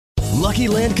Lucky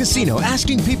Land Casino,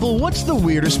 asking people, what's the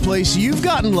weirdest place you've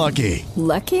gotten lucky?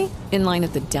 Lucky? In line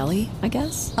at the deli, I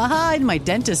guess? Aha, in my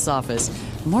dentist's office.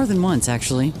 More than once,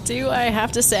 actually. Do I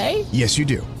have to say? Yes, you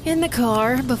do. In the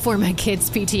car before my kids'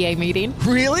 PTA meeting.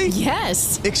 Really?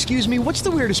 Yes. Excuse me, what's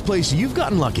the weirdest place you've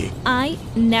gotten lucky? I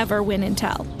never win and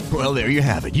tell. Well, there you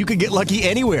have it. You can get lucky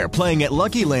anywhere, playing at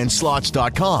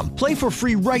LuckyLandSlots.com. Play for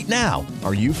free right now.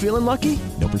 Are you feeling lucky?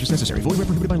 No purchase necessary. Void where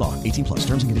prohibited by law. 18 plus.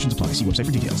 Terms and conditions apply. See website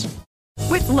for details.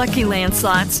 With Lucky Land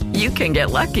Slots, you can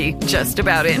get lucky just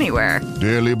about anywhere.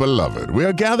 Dearly beloved, we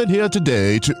are gathered here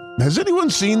today to... Has anyone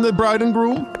seen the bride and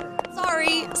groom?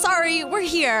 Sorry, we're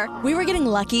here. We were getting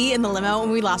lucky in the limo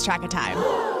and we lost track of time.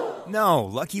 No,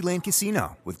 Lucky Land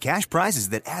Casino, with cash prizes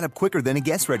that add up quicker than a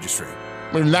guest registry.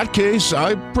 In that case,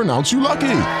 I pronounce you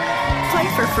lucky.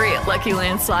 Play for free at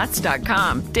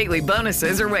LuckyLandSlots.com. Daily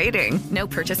bonuses are waiting. No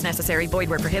purchase necessary. Void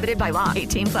where prohibited by law.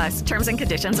 18 plus. Terms and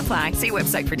conditions apply. See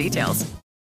website for details.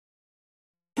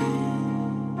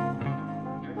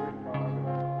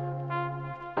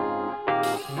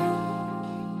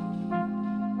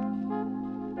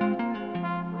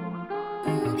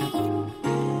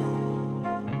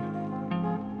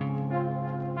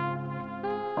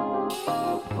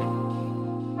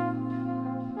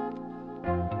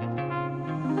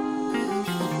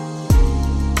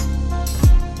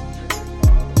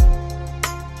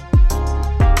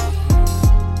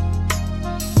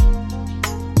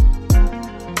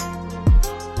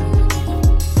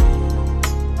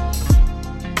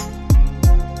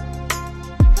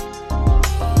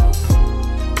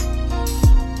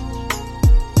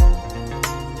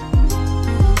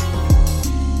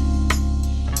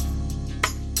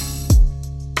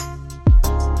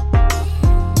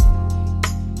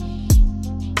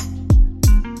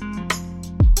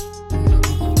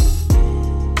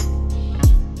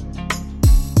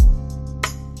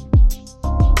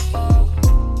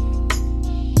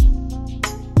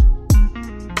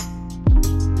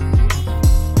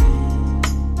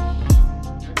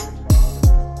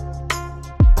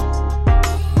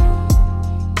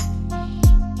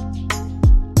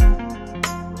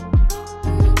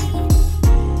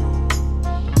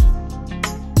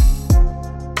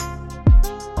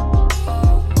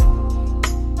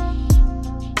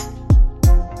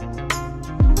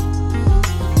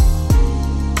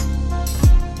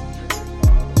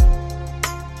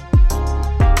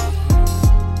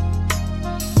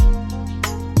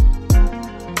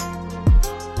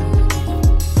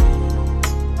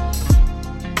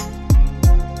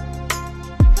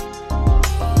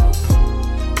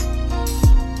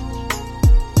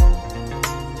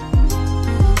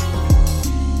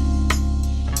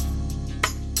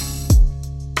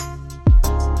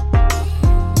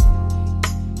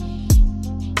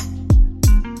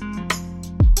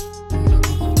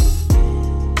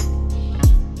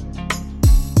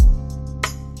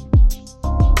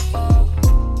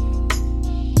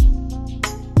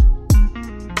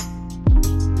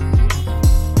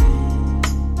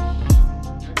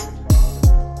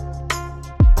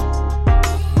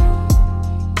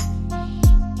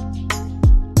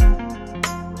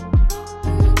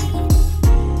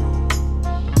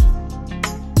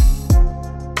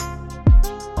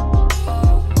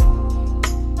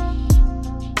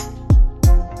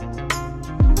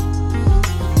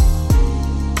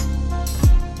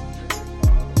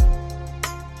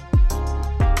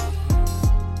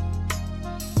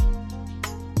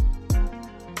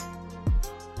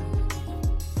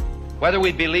 Whether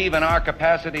we believe in our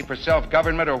capacity for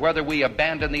self-government or whether we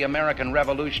abandon the American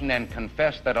Revolution and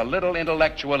confess that a little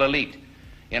intellectual elite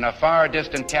in a far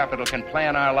distant capital can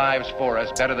plan our lives for us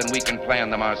better than we can plan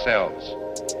them ourselves.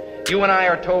 You and I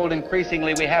are told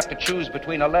increasingly we have to choose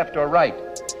between a left or right.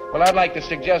 Well, I'd like to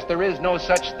suggest there is no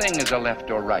such thing as a left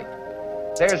or right.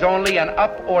 There's only an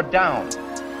up or down.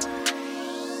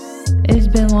 It has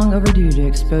been long overdue to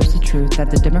expose the truth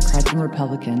that the Democrats and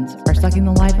Republicans are sucking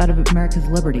the life out of America's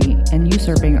liberty and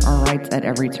usurping our rights at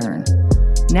every turn.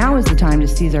 Now is the time to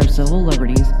seize our civil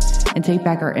liberties and take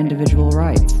back our individual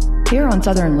rights. Here on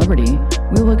Southern Liberty,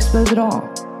 we will expose it all.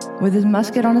 With his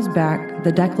musket on his back,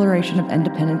 the Declaration of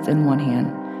Independence in one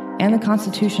hand, and the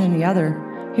Constitution in the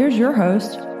other, here's your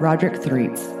host, Roderick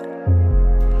Threets.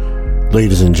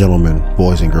 Ladies and gentlemen,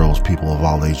 boys and girls, people of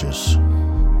all ages,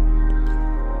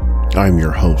 I'm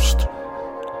your host,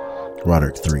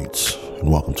 Roderick Threets, and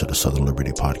welcome to the Southern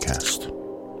Liberty Podcast.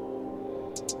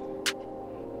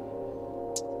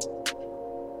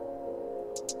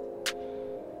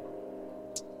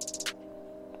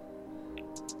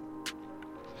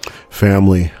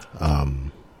 Family,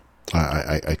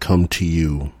 I come to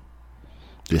you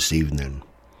this evening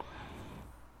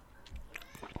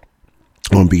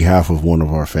on behalf of one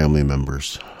of our family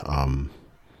members.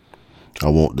 I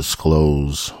won't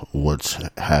disclose what's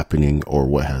happening or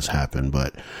what has happened,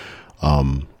 but I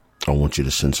want you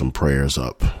to send some prayers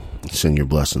up, send your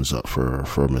blessings up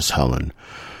for Miss Helen.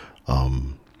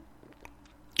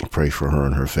 Pray for her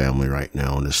and her family right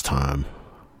now in this time,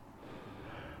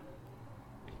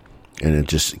 and then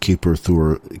just keep her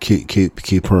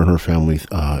keep her and her family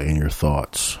in your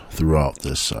thoughts throughout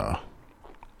this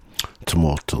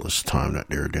tumultuous time that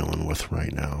they're dealing with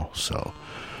right now. So,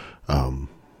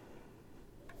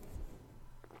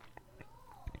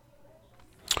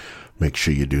 make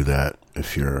sure you do that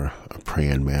if you're a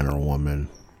praying man or woman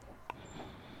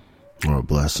or a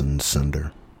blessing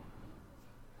sender.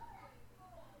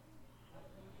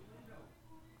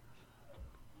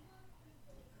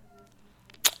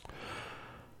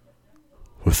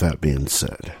 With that being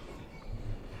said,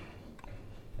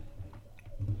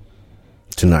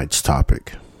 tonight's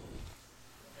topic,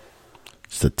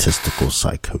 statistical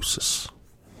psychosis.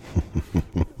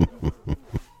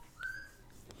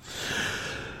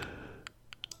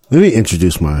 Let me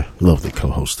introduce my lovely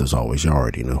co-host as always. You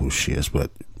already know who she is, but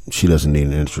she doesn't need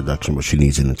an introduction, but she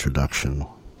needs an introduction.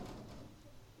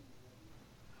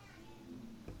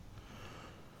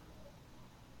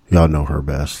 Y'all know her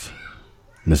best.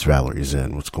 Miss Valerie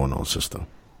Zen. What's going on, sister?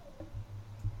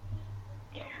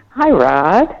 Hi,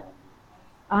 Rod.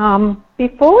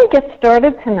 Before we get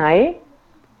started tonight,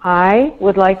 I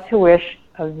would like to wish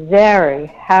a very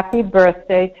happy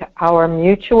birthday to our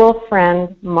mutual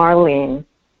friend, Marlene.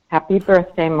 Happy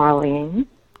birthday, Marlene.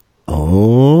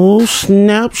 Oh,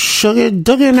 snap, sugar,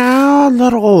 duggy now.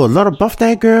 Little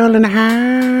birthday girl in the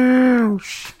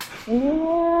house.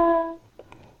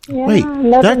 Yeah, wait,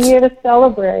 another year to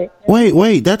celebrate.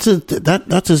 Wait, that's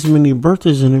as many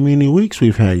birthdays and as many weeks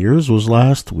we've had. Yours was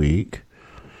last week.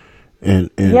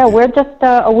 And yeah, we're just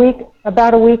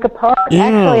about a week apart. Yeah,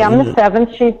 actually, I'm the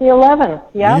 7th, she's the 11th.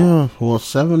 Yeah, well,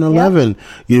 7-11. Yep.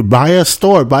 You buy a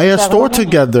store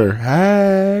together.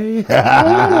 Hey. Wait a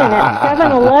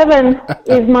minute, 7-11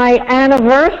 is my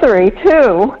anniversary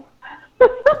too.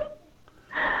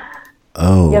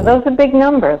 Oh. Yeah, those are big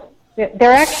numbers.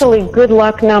 They're actually good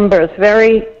luck numbers.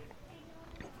 Very,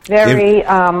 very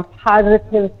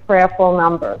positive, prayerful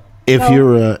numbers. If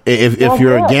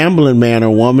you're a gambling man or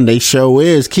woman, they show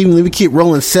is. Let me keep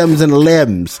rolling 7s and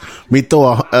 11s. We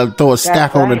throw a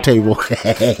stack on the table.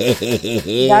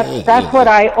 That's what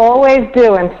I always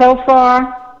do, and so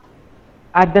far,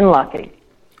 I've been lucky.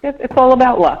 It's all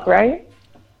about luck, right?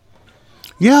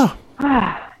 Yeah.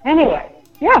 Anyway,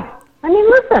 yeah. I mean,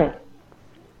 listen,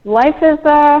 life is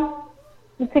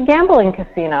it's a gambling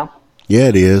casino. Yeah,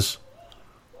 it is.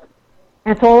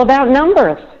 It's all about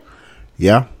numbers.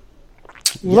 Yeah.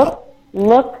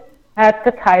 Look at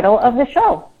the title of the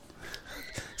show.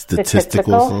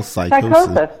 Statistical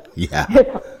Psychosis. Yeah.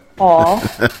 It's all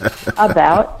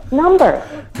about numbers.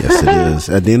 Yes, it is.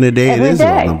 At the end of the day, it is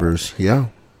about numbers. Yeah.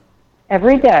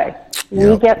 Every day.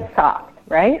 We get socked,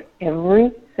 right?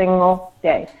 Every single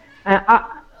day.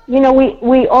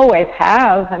 We always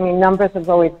have. I mean, numbers have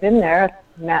always been there.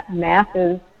 Math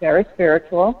is very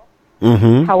spiritual.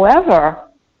 Mm-hmm. However,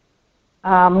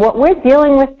 what we're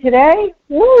dealing with today,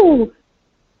 woo!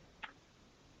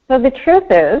 So the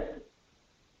truth is,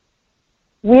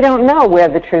 we don't know where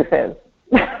the truth is.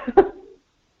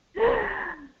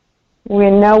 We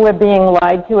know we're being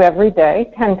lied to every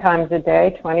day, 10 times a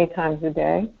day, 20 times a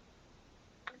day.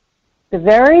 The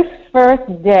very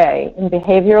first day in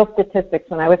behavioral statistics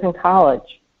when I was in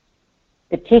college,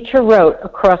 the teacher wrote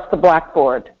across the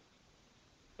blackboard,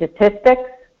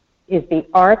 "Statistics is the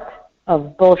art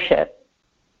of bullshit."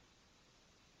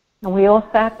 And we all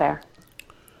sat there.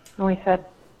 And we said,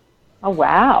 oh,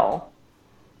 wow,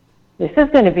 this is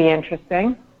going to be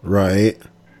interesting. Right.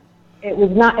 It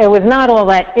was not all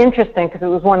that interesting because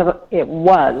it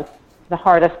was the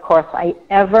hardest course I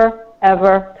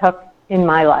ever took in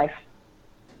my life.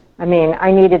 I mean,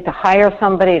 I needed to hire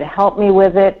somebody to help me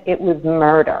with it. It was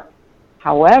murder.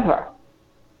 However,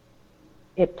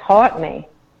 it taught me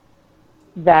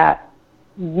that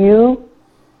you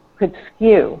could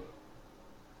skew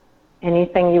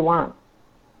anything you want.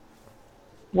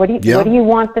 What do you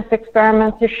want this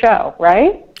experiment to show,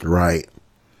 right? Right.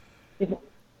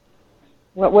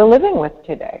 What we're living with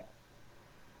today.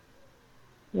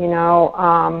 You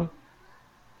know,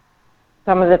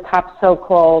 some of the top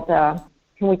so-called,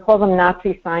 can we call them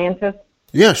Nazi scientists?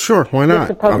 Yeah, sure. Why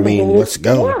not? I mean, let's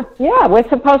go. Yeah, we're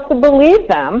supposed to believe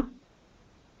them,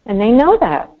 and they know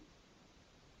that.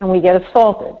 And we get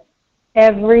assaulted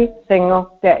every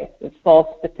single day with false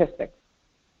statistics.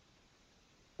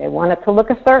 They want it to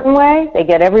look a certain way. They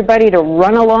get everybody to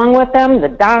run along with them, the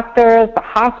doctors, the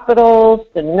hospitals,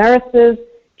 the nurses.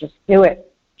 Just do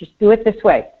it. Just do it this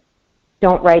way.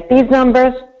 Don't write these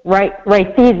numbers,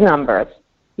 write these numbers,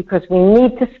 because we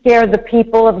need to scare the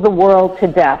people of the world to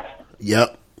death.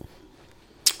 Yep.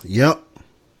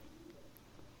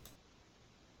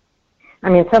 I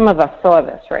mean, some of us saw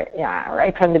this,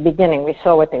 right from the beginning. We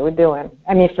saw what they were doing.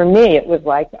 I mean, for me, it was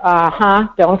like,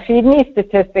 don't feed me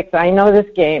statistics. I know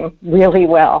this game really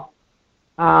well.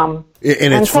 And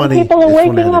it's funny. Some people are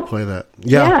waking up. Play that.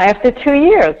 Yeah, after 2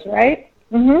 years, right?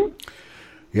 Mm-hmm.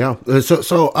 Yeah.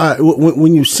 So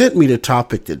when you sent me the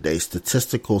topic today,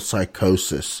 statistical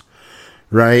psychosis,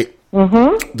 right?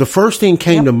 Mm-hmm. The first thing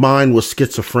came to mind was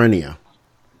schizophrenia,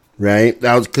 right?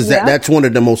 That's one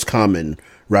of the most common,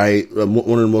 right?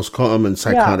 One of the most common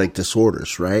psychotic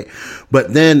disorders, right?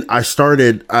 But then I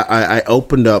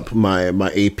opened up my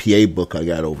APA book I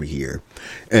got over here,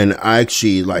 and I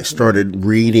actually started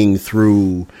reading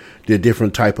through the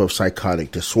different type of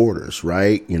psychotic disorders,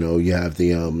 right? You know, you have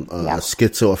the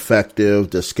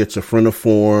schizoaffective, the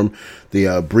schizophreniform,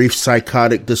 the brief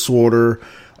psychotic disorder,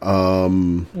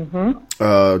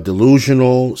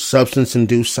 delusional,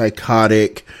 substance-induced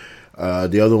psychotic.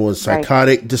 The other one is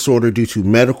psychotic disorder due to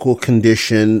medical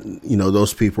condition. You know,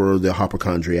 those people are the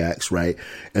hypochondriacs, right?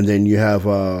 And then you have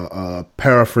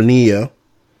paraphernalia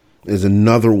is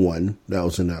another one that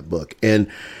was in that book. And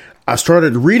I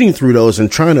started reading through those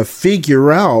and trying to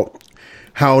figure out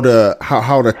how to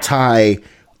tie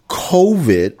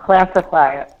COVID,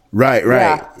 classify it. Right.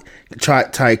 Yeah.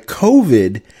 Tie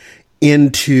COVID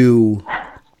into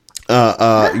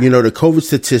the COVID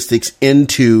statistics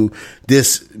into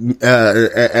this,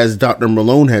 as Dr.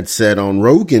 Malone had said on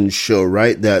Rogan's show,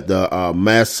 right? That the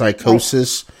mass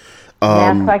psychosis.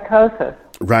 Mass psychosis.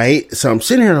 Right. So I'm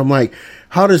sitting here and I'm like,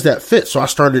 how does that fit? So I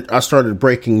started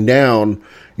breaking down.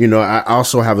 You know, I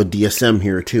also have a DSM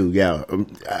here too. Yeah,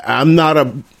 I'm not a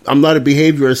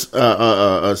behaviorist,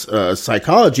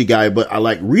 psychology guy, but I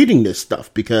like reading this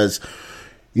stuff because,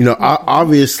 you know,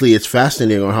 obviously it's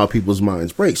fascinating on how people's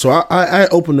minds break. So I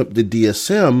opened up the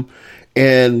DSM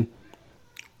and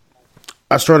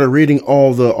I started reading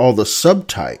all the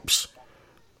subtypes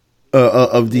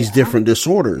of these different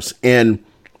disorders, and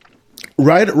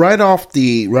right off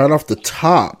the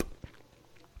top,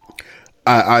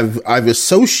 I've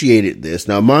associated this.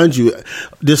 Now, mind you,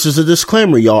 this is a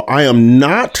disclaimer, y'all. I am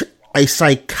not a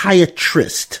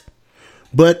psychiatrist,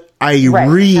 but I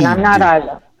read. And I'm not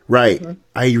either. Right. Mm-hmm.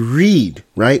 I read.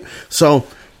 Right. So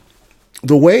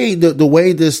the way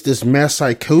this mass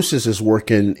psychosis is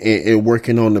working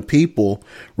on the people,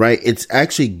 right? It's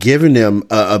actually giving them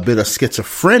a bit of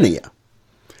schizophrenia.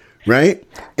 Right.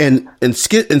 And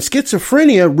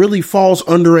schizophrenia really falls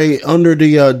under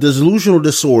the delusional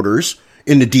disorders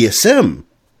in the DSM.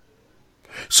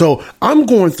 So I'm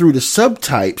going through the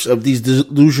subtypes of these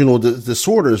delusional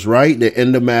disorders, right? The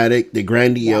enigmatic, the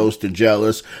grandiose, the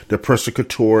jealous, the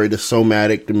persecutory, the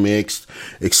somatic, the mixed,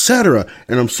 etc.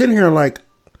 And I'm sitting here like,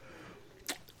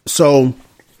 so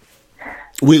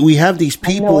we have these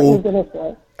people. I know what you're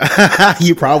gonna say.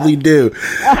 You probably do.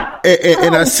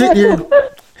 And I sit here.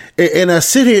 And I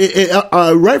sit here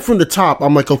right from the top.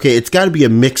 I'm like, okay, it's got to be a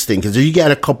mixed thing because you got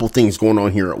a couple things going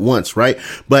on here at once, right?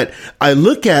 But I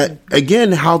look at,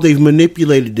 again, how they've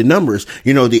manipulated the numbers.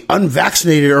 You know, the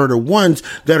unvaccinated are the ones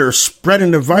that are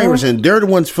spreading the virus, and they're the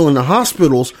ones filling the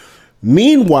hospitals.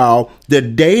 Meanwhile, the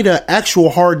data, actual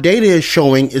hard data is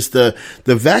showing is the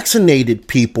vaccinated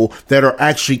people that are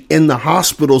actually in the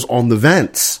hospitals on the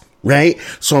vents. Right.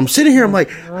 So I'm sitting here. I'm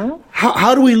like,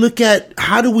 how do we look at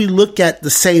the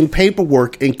same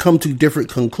paperwork and come to different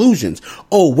conclusions?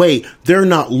 Oh, wait, they're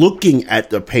not looking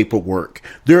at the paperwork.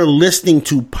 They're listening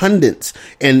to pundits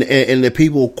and the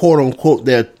people, quote unquote,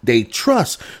 that they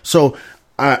trust. So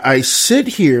I sit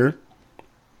here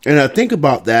and I think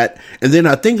about that. And then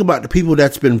I think about the people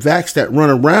that's been vaxxed that run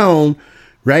around.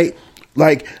 Right.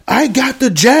 Like, I got the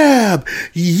jab.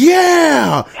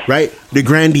 Yeah. Right. The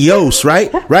grandiose,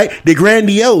 right? Right. The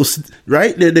grandiose,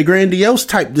 right? The grandiose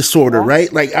type disorder,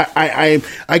 right? Like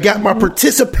I got my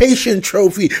participation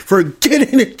trophy for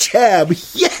getting a jab.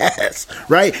 Yes.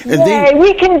 Right. And then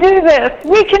we can do this.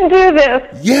 We can do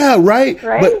this. Yeah. Right.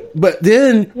 But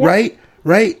then, right.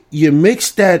 You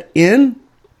mix that in.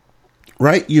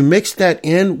 Right. You mix that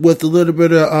in with a little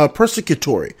bit of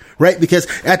persecutory. Right. Because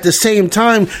at the same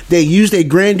time, they used a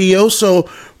grandioso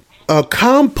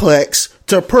complex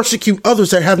to persecute others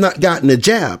that have not gotten a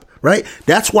jab. Right.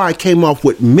 That's why I came off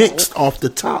with mixed off the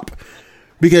top,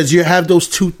 because you have those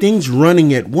two things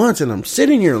running at once. And I'm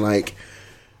sitting here like,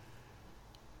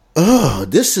 oh,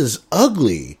 this is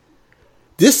ugly.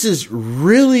 This is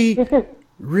really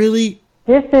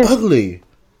ugly.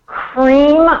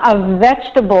 Cream of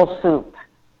vegetable soup.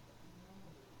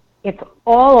 It's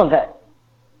all of it.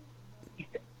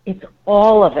 It's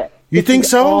all of it. You think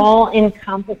so? All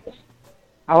encompassing.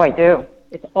 Oh, I do.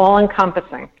 It's all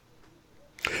encompassing.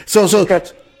 So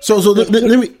let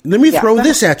me throw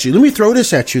this at you. Let me throw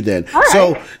this at you then.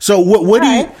 Right. So what do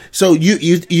you? So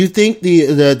you think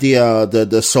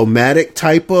the somatic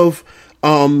type of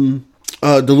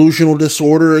delusional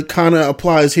disorder kind of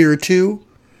applies here too?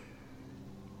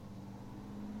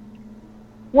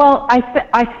 Well,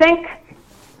 I think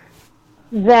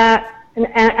that,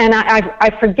 and I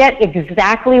forget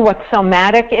exactly what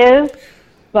somatic is,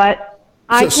 but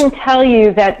I can tell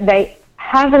you that they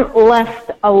haven't left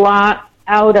a lot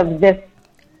out of this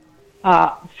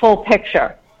full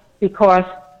picture, because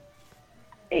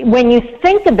when you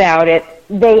think about it,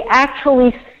 they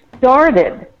actually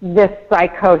started this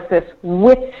psychosis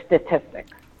with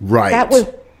statistics. Right.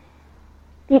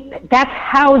 That's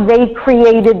how they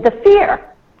created the fear.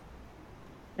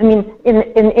 I mean,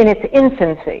 in its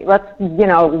infancy. Let's,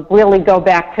 really go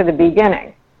back to the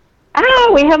beginning.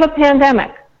 We have a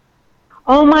pandemic.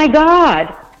 Oh my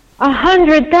God,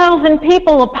 100,000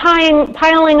 people are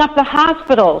piling up the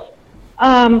hospitals.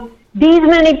 These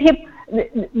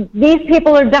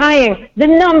people are dying. The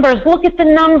numbers, look at the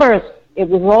numbers. It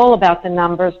was all about the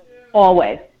numbers,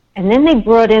 always. And then they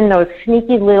brought in those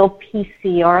sneaky little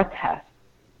PCR tests,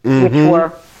 which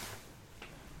were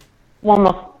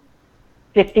almost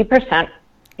 50%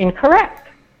 incorrect.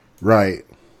 Right.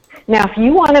 Now, if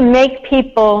you want to make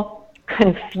people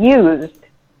confused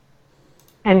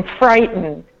and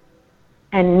frightened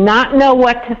and not know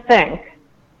what to think,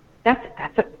 that's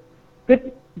a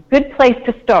good place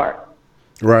to start.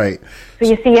 Right. So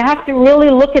you see, you have to really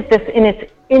look at this in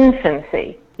its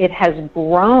infancy. It has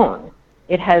grown.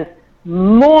 It has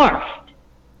morphed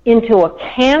into a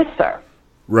cancer.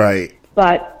 Right.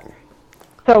 But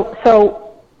so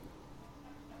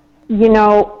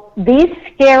these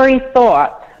scary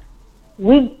thoughts,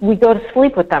 we go to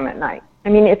sleep with them at night. I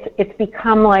mean, it's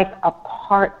become like a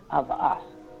part of us.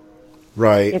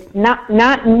 Right. It's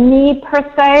not me per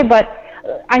se, but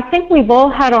I think we've all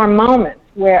had our moments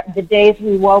where the days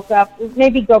we woke up,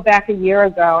 maybe go back a year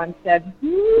ago and said,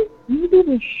 maybe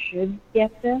we should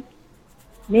get this.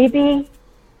 Maybe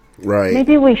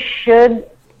we should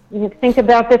think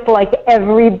about this like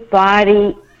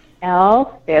everybody else.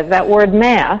 There's that word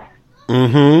mass.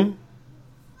 Mm-hmm.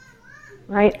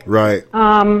 Right? Right.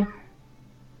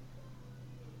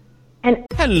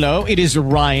 Hello, it is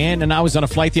Ryan, and I was on a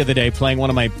flight the other day playing one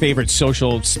of my favorite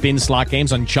social spin slot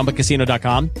games on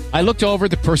ChumbaCasino.com. I looked over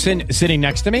at the person sitting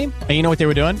next to me, and you know what they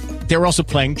were doing? They were also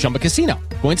playing Chumba Casino.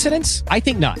 Coincidence? I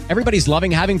think not. Everybody's loving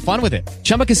having fun with it.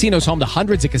 Chumba Casino is home to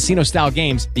hundreds of casino-style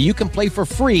games that you can play for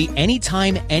free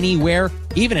anytime, anywhere,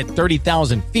 even at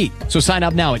 30,000 feet. So sign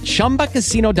up now at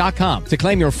ChumbaCasino.com to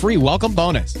claim your free welcome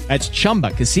bonus. That's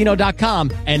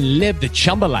ChumbaCasino.com and live the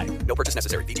Chumba life. No purchase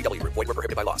necessary. VGW. Void where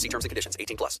prohibited by law. See terms and conditions.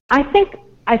 18+. I think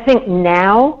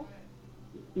now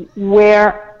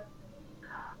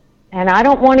and I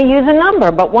don't want to use a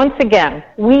number, but once again,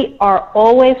 we are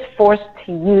always forced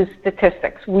to use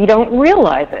statistics. We don't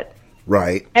realize it.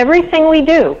 Right. Everything we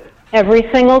do, every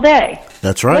single day.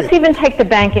 That's right. Let's even take the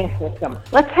banking system.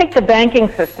 Let's take the banking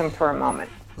system for a moment.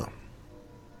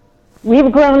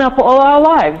 We've grown up all our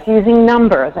lives using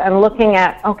numbers and looking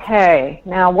at, okay,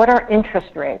 now what are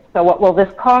interest rates? So what will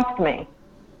this cost me?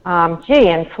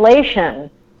 Inflation.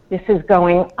 This is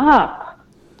going up.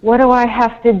 What do I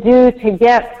have to do to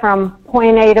get from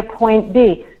point A to point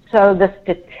B? So the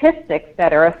statistics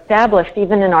that are established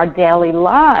even in our daily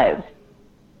lives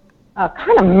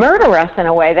kind of murder us in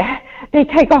a way. They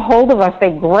take a hold of us,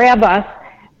 they grab us,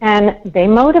 and they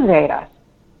motivate us.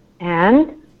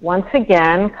 And once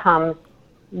again comes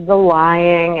the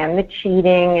lying and the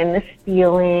cheating and the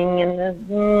stealing and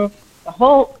the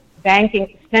whole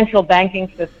central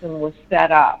banking system was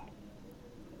set up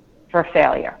for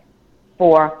failure.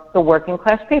 For the working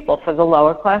class people, for the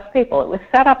lower class people. It was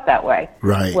set up that way.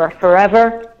 Right. We're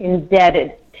forever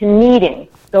indebted to needing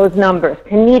those numbers,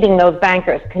 to needing those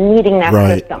bankers, to needing that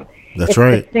system. That's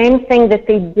right. It's the same thing that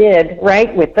they did,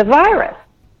 right, with the virus.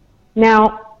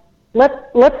 Now,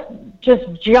 let's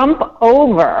just jump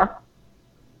over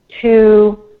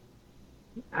to,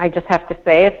 I just have to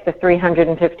say, it's the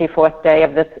 354th day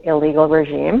of this illegal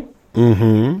regime.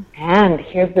 Mm-hmm. And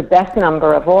here's the best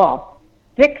number of all.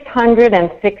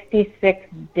 666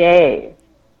 days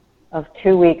of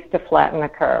 2 weeks to flatten the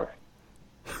curve.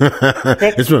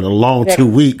 It's been a long 2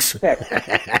 weeks.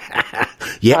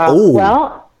 Yeah.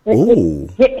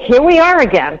 Here we are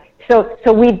again.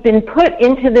 So we've been put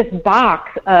into this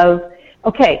box of,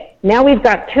 okay, now we've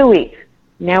got 2 weeks.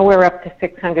 Now we're up to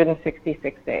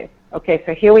 666 days. Okay,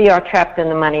 so here we are trapped in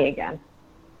the money again.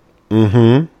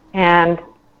 Mm-hmm. And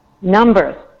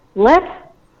numbers.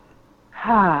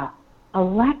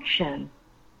 Election.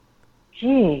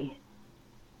 Gee.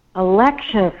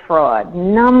 Election fraud.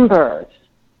 Numbers.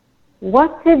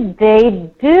 What did they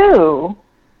do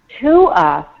to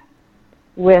us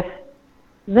with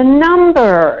the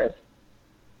numbers?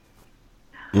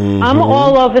 Mm-hmm. I'm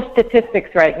all over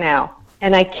statistics right now,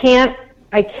 and I can't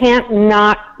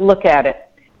not look at it.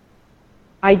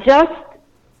 I just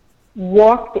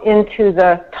walked into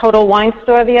the Total Wine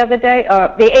store the other day,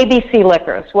 the ABC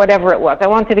Liquors, whatever it was. I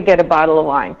wanted to get a bottle of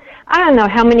wine. I don't know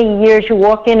how many years you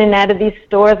walk in and out of these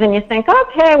stores and you think,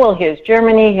 okay, well, here's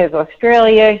Germany, here's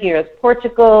Australia, here's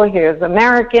Portugal, here's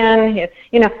American,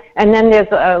 and then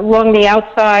there's along the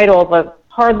outside all the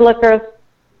hard liquors.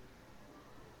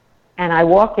 And I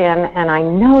walk in and I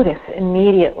notice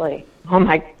immediately, oh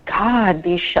my God,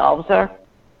 these shelves are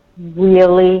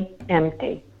really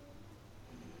empty.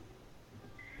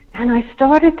 And I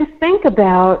started to think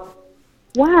about,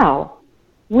 wow,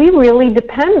 we really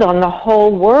depend on the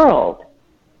whole world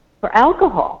for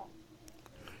alcohol,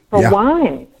 for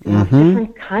wine,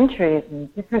 different countries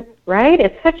and different, right?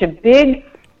 It's such a big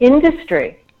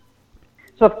industry.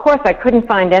 So, of course, I couldn't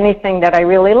find anything that I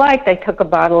really liked. I took a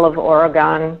bottle of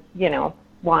Oregon,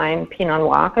 wine, Pinot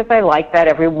Noir, because I like that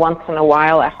every once in a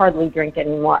while. I hardly drink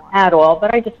anymore at all,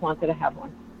 but I just wanted to have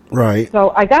one. Right.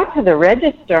 So I got to the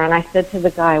register and I said to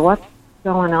the guy, what's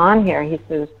going on here? He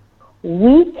says,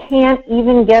 we can't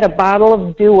even get a bottle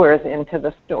of Dewar's into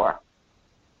the store.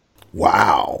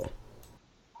 Wow.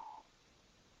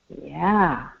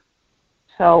 Yeah.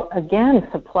 So again,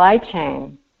 supply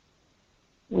chain.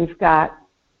 We've got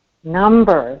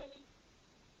numbers.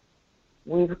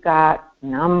 We've got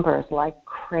numbers like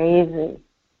crazy.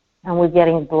 And we're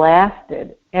getting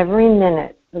blasted every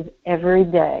minute of every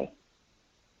day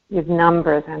with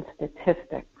numbers and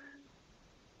statistics.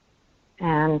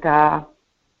 And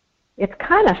it's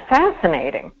kind of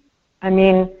fascinating. I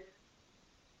mean,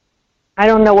 I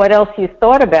don't know what else you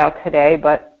thought about today,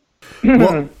 but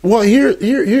well, here's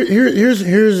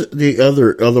the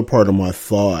other part of my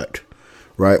thought,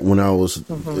 right? When I was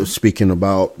speaking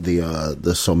about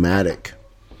the somatic,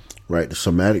 right, the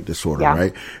somatic disorder,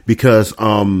 right? Because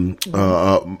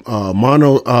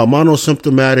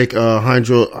monosymptomatic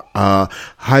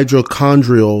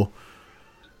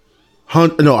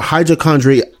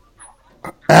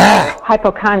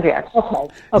hypochondriac.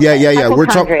 Okay. Yeah. We're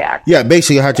talking. Yeah,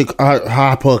 basically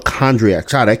hypochondriac.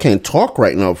 God, I can't talk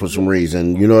right now for some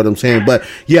reason. You know what I'm saying? But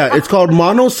yeah, it's called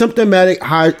monosymptomatic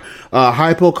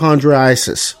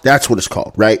hypochondriasis. That's what it's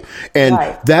called, right? And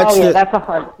that's that's a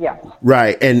hard. Yeah.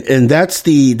 Right, and that's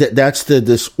the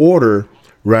disorder,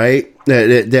 right?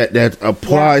 That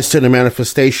applies to the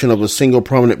manifestation of a single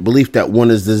prominent belief that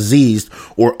one is diseased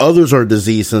or others are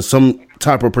diseased in some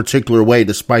type of particular way,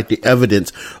 despite the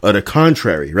evidence of the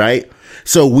contrary, right?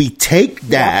 So we take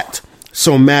that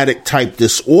somatic type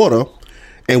disorder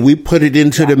and we put it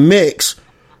into the mix,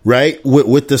 right?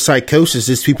 With the psychosis,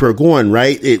 these people are going,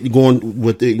 right? Going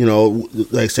with the,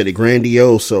 like I said, the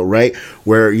grandioso, right?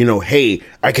 Where, hey,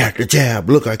 I got the jab.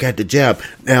 Look, I got the jab.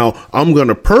 Now I'm going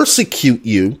to persecute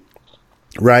you.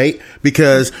 Right?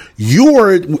 Because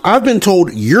I've been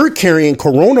told you're carrying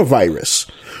coronavirus.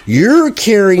 You're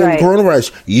carrying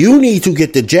coronavirus. You need to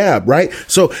get the jab, right?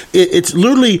 So it's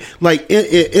literally like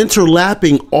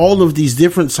interlapping all of these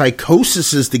different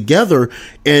psychoses together.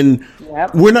 And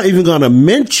we're not even going to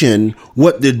mention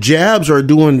what the jabs are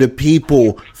doing to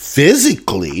people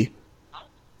physically.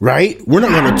 Right? We're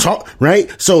not going to talk,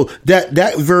 right? So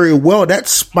that very well, that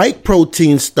spike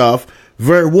protein stuff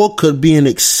very well could be an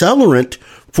accelerant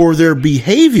for their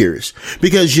behaviors,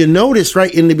 because you notice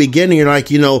right in the beginning, you're like,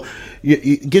 you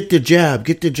get the jab,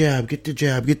 right?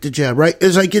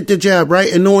 It's like, get the jab,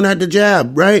 right? And no one had the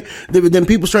jab, right? Then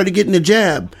people started getting the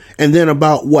jab. And then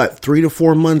about 3 to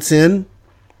 4 months in,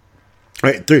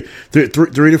 right? 3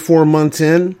 to 4 months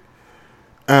in,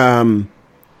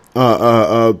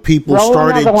 people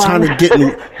started kind of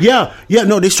getting,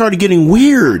 they started getting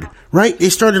weird, right? They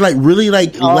started really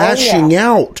lashing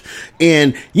out,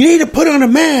 and you need to put on a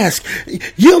mask.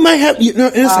 You might have, and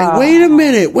it's like, wait a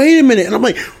minute. And I'm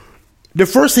like, the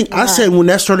first thing I said when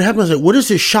that started happening, I was like, what is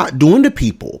this shot doing to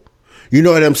people? You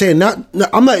know what I'm saying?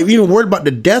 I'm not even worried about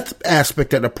the death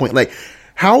aspect at the point. Like,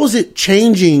 how is it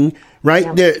changing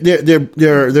right?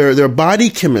 Their body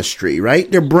chemistry,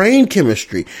 right? Their brain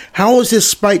chemistry. How is this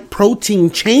spike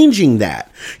protein changing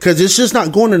that? Because it's just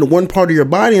not going into one part of your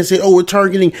body and say, oh, we're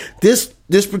targeting this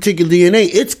particular DNA.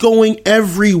 It's going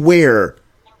everywhere.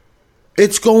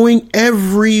 It's going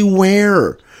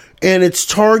everywhere. And it's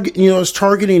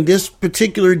targeting this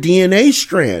particular DNA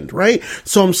strand, right?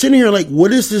 So I'm sitting here like,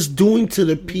 what is this doing to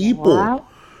the people? Wow.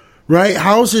 Right?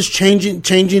 How is this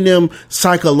changing them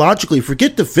psychologically?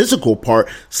 Forget the physical part.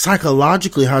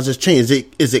 Psychologically, how's this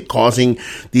changing? Is it causing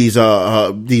these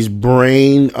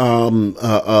brain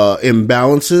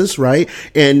imbalances, right?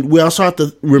 And we also have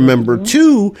to remember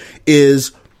too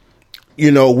is,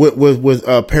 with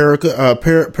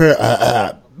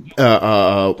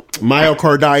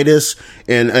myocarditis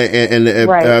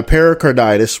and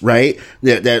pericarditis, right?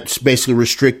 That's basically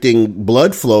restricting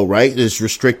blood flow, right? It's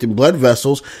restricting blood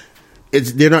vessels.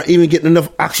 They're not even getting enough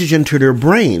oxygen to their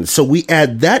brains. So we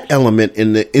add that element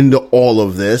into all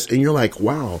of this, and you're like,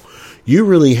 wow, you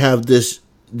really have this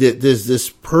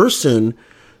person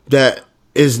that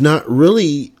is not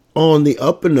really on the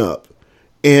up and up.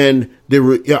 And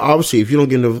obviously, if you don't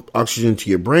get enough oxygen to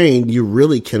your brain, you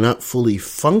really cannot fully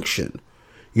function.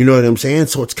 You know what I'm saying?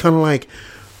 So it's kind of like,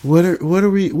 what are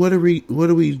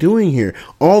we doing here?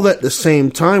 All at the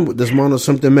same time with this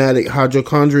monosymptomatic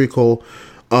hypochondriacal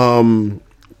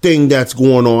thing that's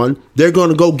going on, they're going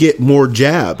to go get more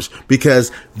jabs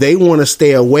because they want to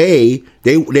stay away.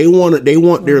 They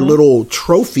want their little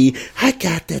trophy. I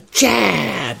got the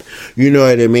jab. You know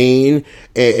what I mean?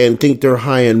 And think they're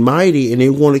high and mighty, and they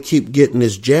want to keep getting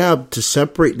this jab to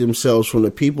separate themselves from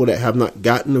the people that have not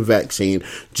gotten the vaccine.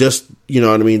 Just, you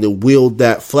know what I mean, to wield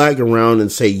that flag around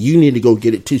and say, you need to go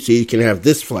get it too so you can have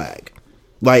this flag.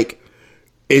 Like,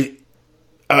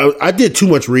 I did too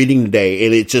much reading today,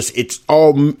 and it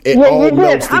all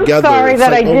melts together. I'm sorry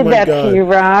that I did that to you,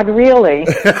 Rod. Really?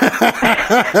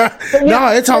 No,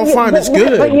 it's all fine. It's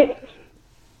good.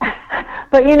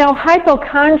 But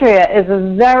hypochondria is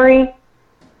very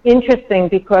interesting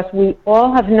because we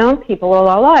all have known people all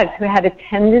our lives who had a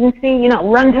tendency,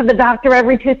 run to the doctor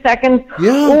every 2 seconds.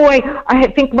 Yeah. Oh, I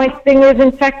think my finger's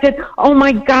infected. Oh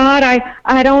my God,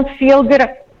 I don't feel good.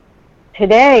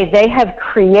 Today, they have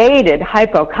created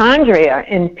hypochondria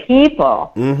in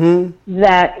people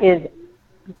that is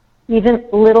even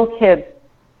little kids.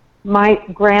 My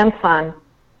grandson,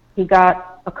 he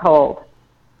got a cold.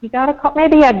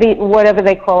 Maybe he had beaten whatever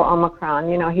they call Omicron.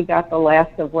 He got the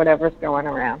last of whatever's going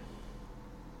around.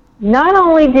 Not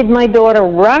only did my daughter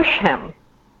rush him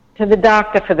to the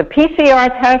doctor for the PCR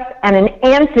test and an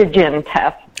antigen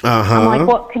test. I'm like,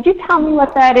 well, could you tell me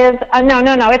what that is?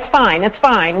 No, it's fine.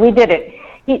 We did it.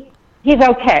 He's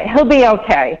okay. He'll be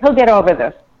okay. He'll get over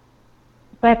this.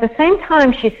 But at the same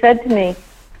time, she said to me,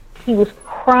 he was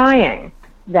crying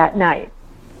that night.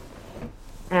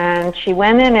 And she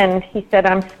went in and he said,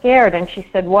 I'm scared. And she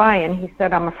said, why? And he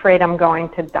said, I'm afraid I'm going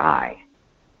to die.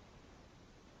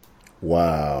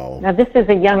 Wow. Now, this is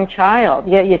a young child.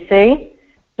 Yeah, you see?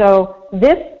 So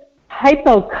this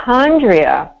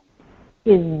hypochondria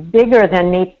is bigger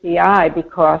than meets the eye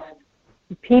because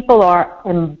people are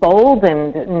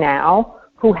emboldened now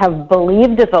who have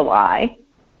believed the lie.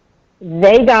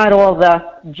 They got all the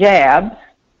jabs.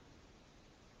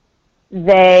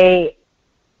 They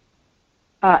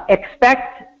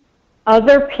expect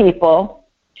other people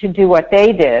to do what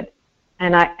they did.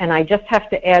 And I just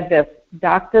have to add this.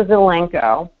 Dr.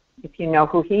 Zelenko, if you know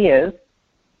who he is,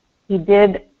 he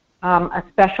did a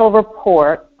special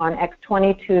report on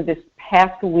X22 this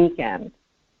past weekend.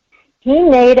 He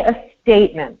made a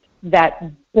statement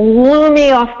that blew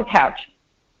me off the couch.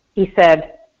 He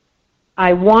said,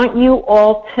 I want you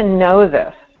all to know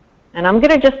this. And I'm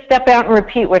going to just step out and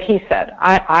repeat what he said.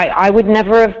 I would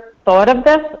never have thought of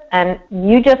this, and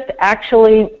you just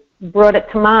actually brought it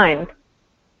to mind.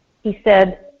 He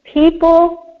said,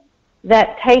 people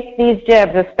that take these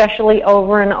jabs, especially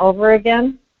over and over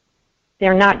again,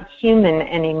 they're not human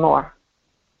anymore.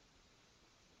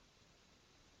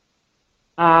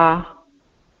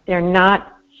 They're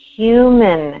not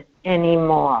human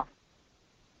anymore.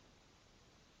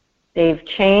 They've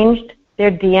changed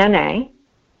their DNA.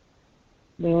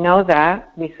 We know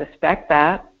that. We suspect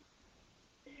that.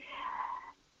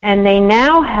 And they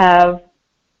now have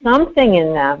something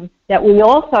in them that we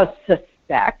also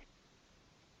suspect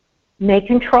may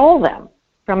control them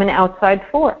from an outside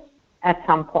force at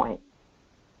some point.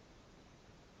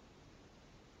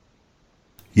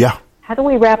 Yeah. How do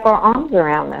we wrap our arms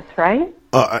around this, right?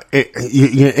 And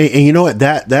you know what?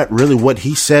 That really what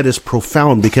he said is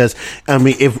profound because, I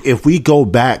mean, if we go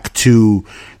back to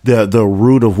the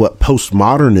root of what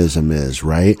postmodernism is,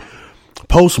 right?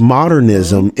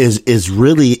 Postmodernism is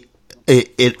really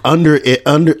it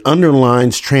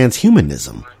underlines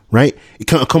transhumanism. Right? It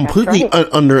completely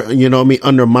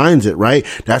undermines it, right?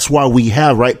 That's why we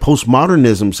have, right?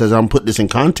 Postmodernism says, I'm putting this in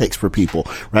context for people,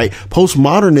 right?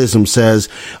 Postmodernism says,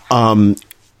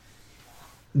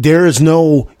 there is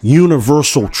no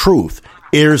universal truth.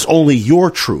 There's only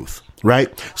your truth,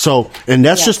 right? So, and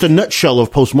that's just a nutshell of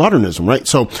postmodernism, right?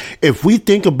 So if we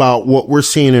think about what we're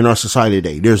seeing in our society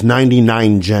today, there's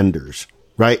 99 genders,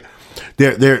 right?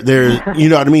 There, you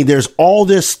know what I mean? There's all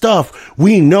this stuff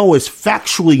we know is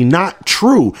factually not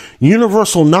true.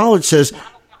 Universal knowledge says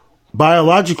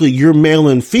biologically you're male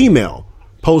and female.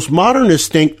 Postmodernists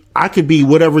think I could be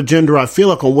whatever gender I feel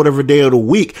like on whatever day of the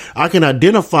week. I can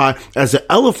identify as an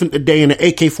elephant today and an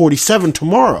AK-47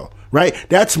 tomorrow, right?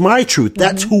 That's my truth.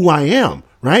 That's who I am,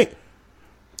 right?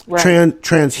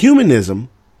 Transhumanism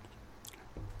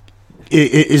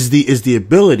is the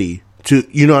ability to,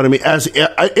 you know what I mean? As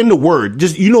in the word,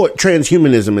 just, you know what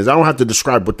transhumanism is. I don't have to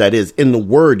describe what that is. In the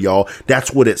word, y'all,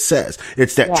 that's what it says.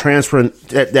 It's that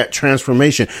that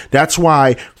transformation. That's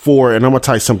why and I'm going to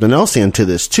tie something else into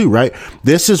this too, right?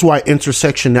 This is why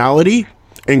intersectionality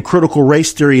and critical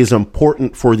race theory is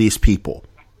important for these people.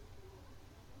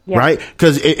 Yeah. Right?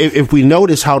 Because if we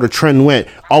notice how the trend went,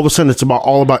 all of a sudden it's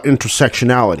all about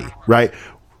intersectionality, right?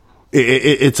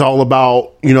 It's all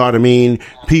about, you know what I mean,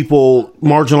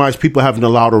 marginalized people having the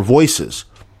louder voices.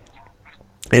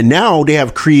 And now they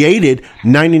have created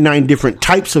 99 different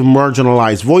types of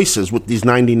marginalized voices with these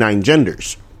 99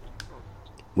 genders.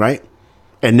 Right?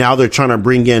 And now they're trying to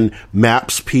bring in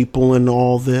MAPS people and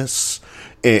all this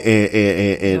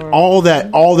and all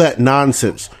that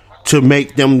nonsense to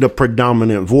make them the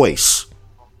predominant voice.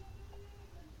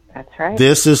 That's right.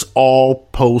 This is all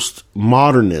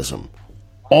postmodernism.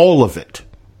 All of it.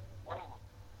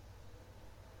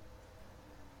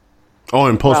 Oh,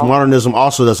 and postmodernism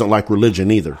also doesn't like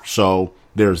religion either. So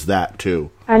there's that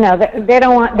too. I know they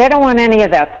don't want any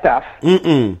of that stuff.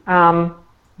 The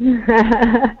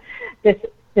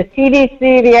CDC,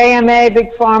 the AMA,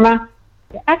 Big Pharma,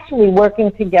 they're actually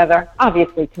working together,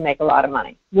 obviously to make a lot of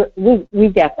money. We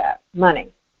get that money,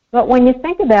 but when you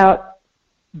think about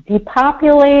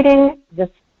depopulating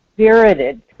the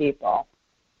spirited people.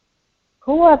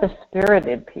 Who are the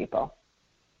spirited people?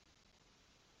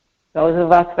 Those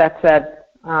of us that said,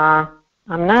 I'm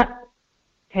not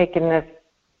taking this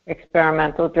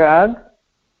experimental drug.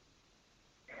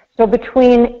 So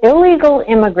between illegal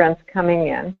immigrants coming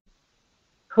in,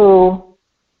 who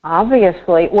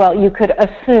obviously, you could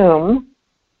assume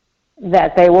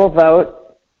that they will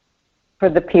vote for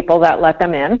the people that let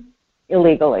them in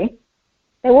illegally.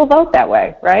 They will vote that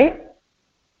way, right?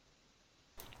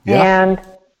 Yeah. And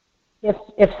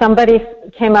if somebody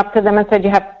came up to them and said,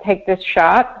 you have to take this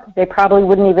shot, they probably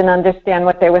wouldn't even understand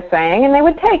what they were saying, and they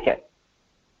would take it.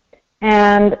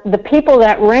 And the people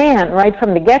that ran right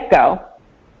from the get-go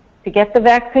to get the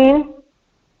vaccine,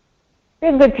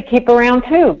 they're good to keep around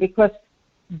too, because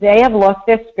they have lost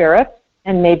their spirits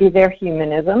and maybe their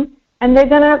humanism, and they're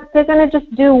gonna just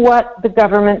do what the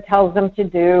government tells them to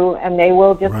do, and they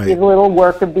will just be the little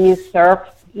worker bees,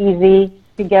 serfs, easy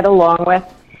to get along with.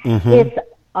 It's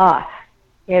us.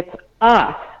 It's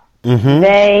us.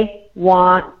 They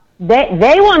want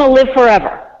to live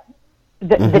forever.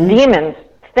 The demons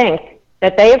think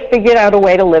that they have figured out a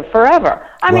way to live forever.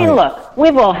 I mean, look,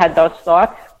 we've all had those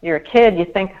thoughts. You're a kid, you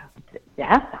think,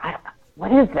 death?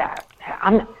 What is that?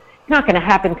 It's not going to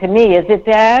happen to me, is it,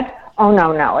 Dad? Oh,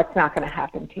 no, it's not going to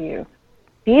happen to you.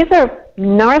 These are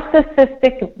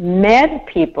narcissistic, mad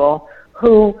people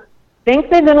who think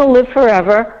they're going to live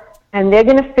forever, and they're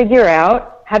going to figure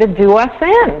out how to do us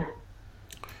in.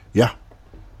 Yeah,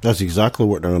 that's exactly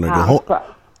what they're going to do.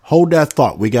 Hold that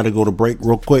thought. We got to go to break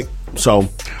real quick. So,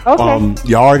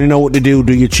 you already know what to do.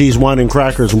 Do your cheese, wine, and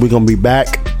crackers, and we're going to be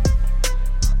back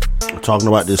talking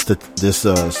about this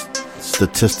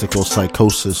statistical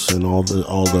psychosis and all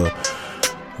the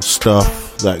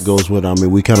stuff that goes with it. I mean,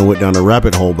 we kind of went down a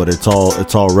rabbit hole, but it's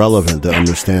all relevant to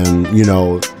understand,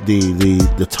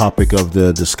 the topic of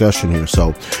the discussion here.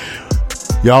 So,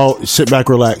 y'all sit back,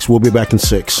 relax. We'll be back in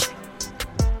 6.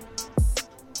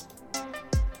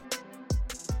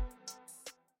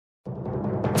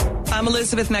 I'm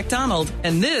Elizabeth McDonald,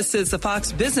 and this is the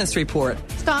Fox Business Report.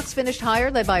 Stocks finished higher,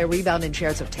 led by a rebound in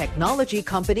shares of technology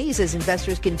companies as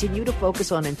investors continue to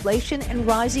focus on inflation and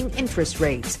rising interest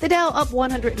rates. The Dow up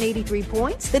 183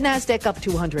 points, the Nasdaq up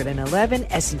 211,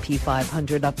 S&P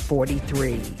 500 up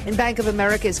 43. And Bank of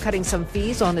America is cutting some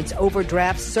fees on its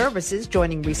overdraft services,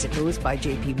 joining recent moves by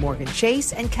J.P. Morgan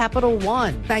Chase and Capital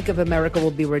One. Bank of America will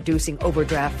be reducing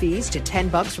overdraft fees to $10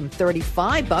 from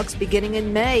 $35 beginning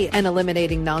in May and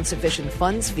eliminating non-sufficient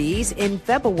funds fees in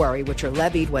February, which are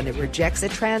levied when it rejects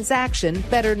a transaction,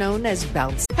 better known as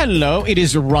bounce. Hello, it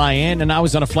is Ryan, and I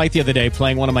was on a flight the other day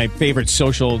playing one of my favorite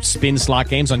social spin slot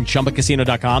games on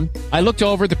ChumbaCasino.com. I looked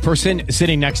over at the person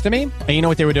sitting next to me, and you know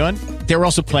what they were doing? They were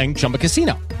also playing Chumba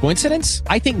Casino. Coincidence?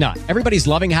 I think not. Everybody's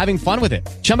loving having fun with it.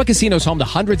 Chumba Casino is home to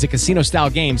hundreds of casino-style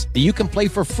games that you can play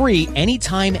for free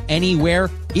anytime, anywhere,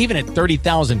 even at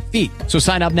 30,000 feet. So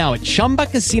sign up now at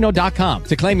ChumbaCasino.com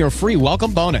to claim your free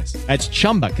welcome bonus. That's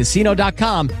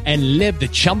ChumbaCasino.com and live the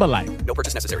Chumba life. No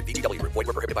purchase necessary. VGW. Void where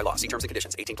prohibited by law. See terms and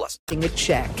conditions. 18+. A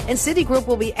check. And Citigroup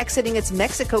will be exiting its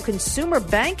Mexico consumer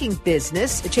banking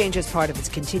business. The change is part of its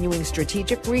continuing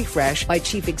strategic refresh by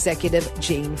Chief Executive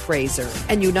Jane Fraser.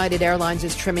 And United Airlines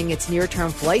is trimming its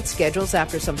near-term flight schedules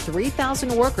after some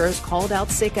 3,000 workers called out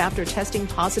sick after testing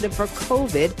positive for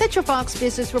COVID. That's your Fox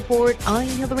Business Report. I'm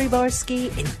Hillary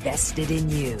Barsky, invested in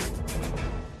you.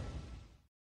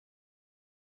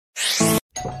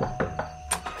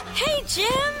 Hey, Jim!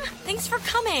 Thanks for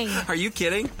coming. Are you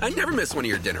kidding? I never miss one of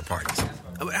your dinner parties.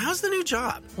 How's the new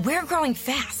job? We're growing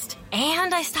fast.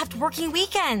 And I stopped working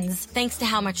weekends, thanks to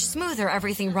how much smoother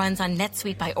everything runs on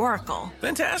NetSuite by Oracle.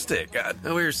 Fantastic.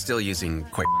 We're still using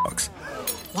QuickBooks.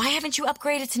 Why haven't you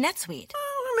upgraded to NetSuite?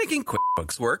 We're making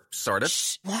QuickBooks work, sort of.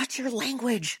 Shh, watch your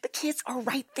language. The kids are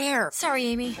right there. Sorry,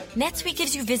 Amy. NetSuite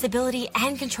gives you visibility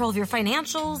and control of your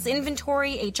financials,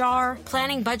 inventory, HR,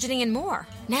 planning, budgeting, and more.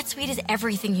 NetSuite is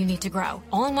everything you need to grow,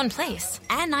 all in one place.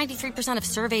 And 93% of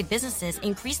surveyed businesses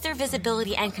increase their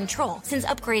visibility and control since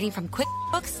upgrading from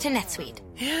QuickBooks to NetSuite.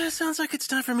 Yeah, sounds like it's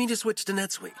time for me to switch to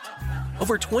NetSuite.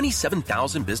 Over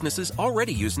 27,000 businesses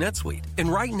already use NetSuite.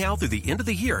 And right now through the end of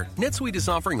the year, NetSuite is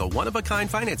offering a one-of-a-kind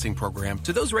financing program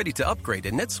to those ready to upgrade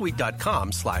at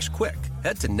netsuite.com/quick.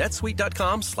 Head to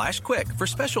netsuite.com/quick for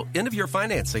special end-of-year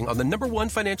financing on the #1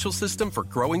 financial system for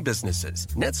growing businesses.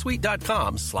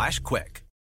 netsuite.com/quick.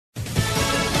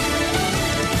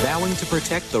 Vowing to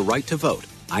protect the right to vote.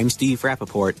 I'm Steve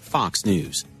Rappaport, Fox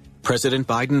News. President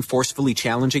Biden forcefully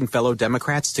challenging fellow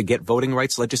Democrats to get voting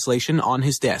rights legislation on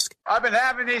his desk. I've been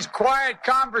having these quiet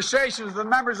conversations with the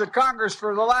members of Congress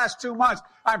for the last 2 months.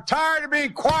 I'm tired of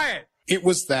being quiet. It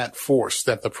was that force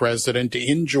that the president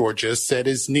in Georgia said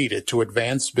is needed to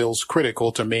advance bills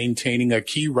critical to maintaining a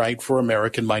key right for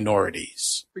American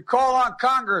minorities. We call on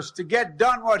Congress to get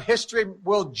done what history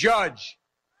will judge.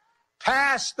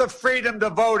 Pass the Freedom to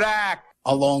Vote Act.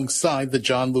 Alongside the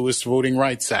John Lewis Voting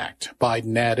Rights Act,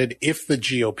 Biden added, if the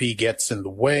GOP gets in the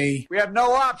way, we have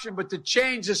no option but to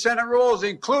change the Senate rules,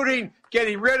 including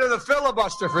getting rid of the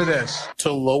filibuster for this.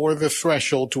 To lower the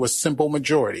threshold to a simple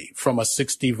majority from a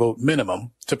 60-vote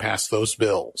minimum to pass those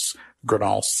bills.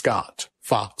 Gernal Scott,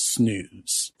 Fox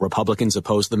News. Republicans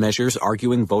oppose the measures,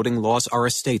 arguing voting laws are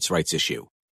a states' rights issue.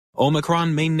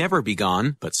 Omicron may never be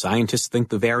gone, but scientists think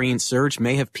the variant surge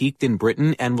may have peaked in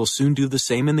Britain and will soon do the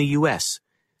same in the U.S.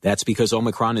 That's because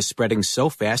Omicron is spreading so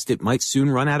fast it might soon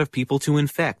run out of people to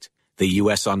infect. The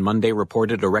U.S. on Monday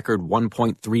reported a record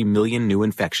 1.3 million new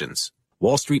infections.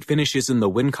 Wall Street finishes in the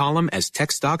win column as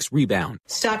tech stocks rebound.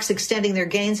 Stocks extending their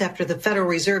gains after the Federal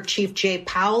Reserve Chief Jay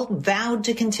Powell vowed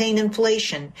to contain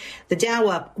inflation. The Dow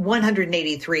up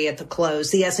 183 at the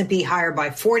close, the S&P higher by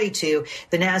 42,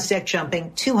 the Nasdaq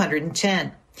jumping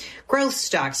 210. Growth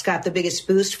stocks got the biggest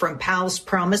boost from Powell's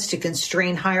promise to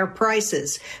constrain higher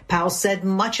prices. Powell said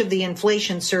much of the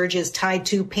inflation surge is tied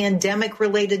to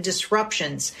pandemic-related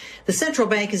disruptions. The central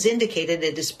bank has indicated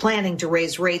it is planning to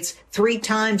raise rates 3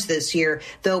 times this year,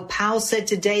 though Powell said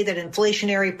today that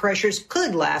inflationary pressures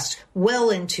could last well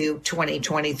into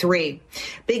 2023.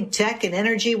 Big tech and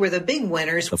energy were the big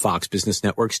winners. The Fox Business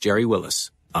Network's Jerry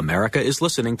Willis. America is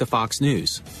listening to Fox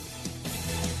News.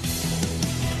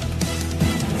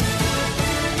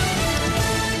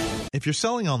 If you're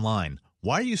selling online,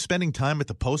 why are you spending time at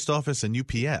the post office and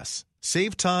UPS?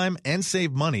 Save time and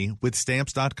save money with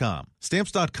Stamps.com.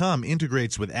 Stamps.com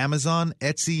integrates with Amazon,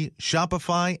 Etsy,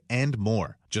 Shopify, and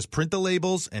more. Just print the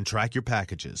labels and track your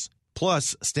packages.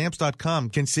 Plus, Stamps.com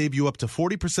can save you up to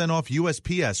 40% off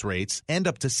USPS rates and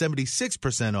up to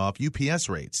 76% off UPS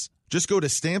rates. Just go to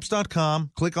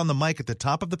Stamps.com, click on the mic at the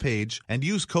top of the page, and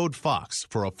use code FOX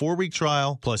for a 4-week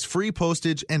trial, plus free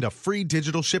postage and a free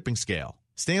digital shipping scale.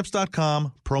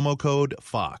 Stamps.com, promo code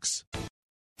FOX.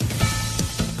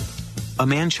 A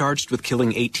man charged with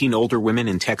killing 18 older women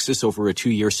in Texas over a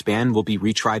 2-year span will be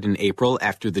retried in April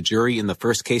after the jury in the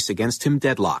first case against him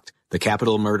deadlocked. The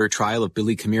capital murder trial of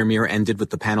Billy Kamirmir ended with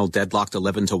the panel deadlocked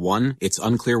 11-1. It's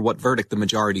unclear what verdict the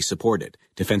majority supported.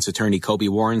 Defense attorney Kobe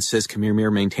Warren says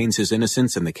Kamirmir maintains his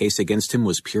innocence and the case against him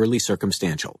was purely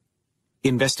circumstantial.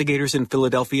 Investigators in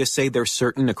Philadelphia say they're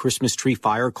certain a Christmas tree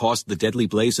fire caused the deadly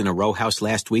blaze in a row house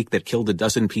last week that killed a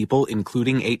dozen people,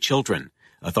 including 8 children.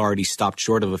 Authorities stopped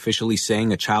short of officially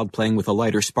saying a child playing with a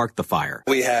lighter sparked the fire.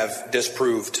 We have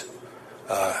disproved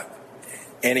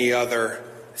any other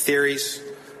theories,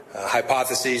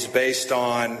 hypotheses based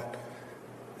on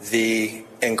the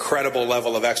incredible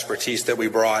level of expertise that we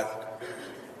brought,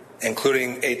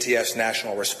 including ATF's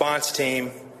National Response Team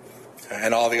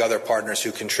and all the other partners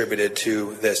who contributed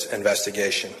to this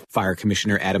investigation. Fire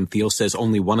Commissioner Adam Thiel says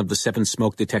only one of the 7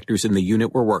 smoke detectors in the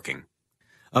unit were working.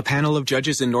 A panel of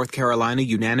judges in North Carolina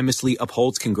unanimously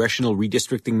upholds congressional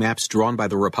redistricting maps drawn by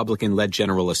the Republican-led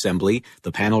General Assembly,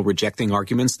 the panel rejecting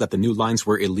arguments that the new lines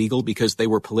were illegal because they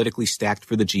were politically stacked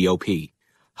for the GOP.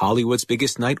 Hollywood's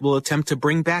biggest night will attempt to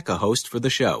bring back a host for the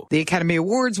show. The Academy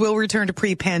Awards will return to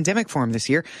pre-pandemic form this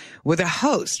year with a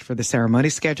host for the ceremony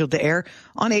scheduled to air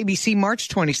on ABC March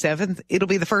 27th. It'll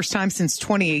be the first time since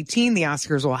 2018 the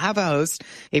Oscars will have a host.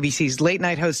 ABC's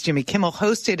late-night host Jimmy Kimmel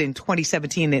hosted in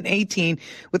 2017 and 18,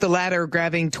 with the latter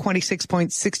grabbing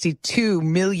 26.62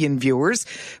 million viewers.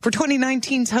 For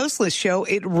 2019's hostless show,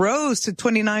 it rose to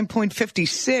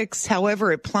 29.56.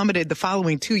 However, it plummeted the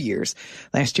following 2 years.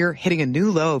 Last year, hitting a new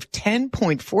low of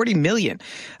 10.40 million.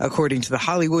 According to The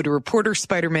Hollywood Reporter,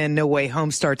 Spider-Man No Way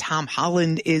Home star Tom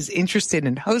Holland is interested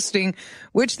in hosting,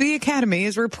 which the Academy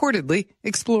is reportedly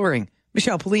exploring.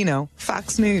 Michelle Polino,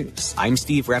 Fox News. I'm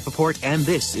Steve Rappaport, and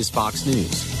this is Fox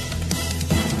News.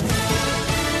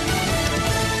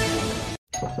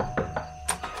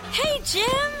 Hey,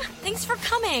 Jim! Thanks for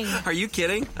coming. Are you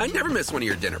kidding? I never miss one of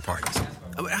your dinner parties.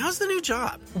 How's the new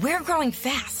job? We're growing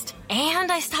fast.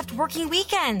 And I stopped working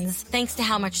weekends, thanks to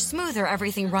how much smoother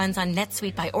everything runs on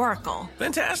NetSuite by Oracle.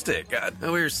 Fantastic.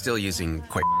 We're still using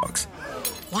QuickBooks.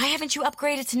 Why haven't you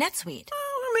upgraded to NetSuite?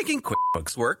 We're making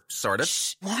QuickBooks work, sort of.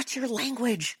 Shh, watch your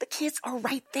language. The kids are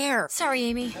right there. Sorry,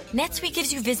 Amy. NetSuite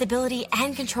gives you visibility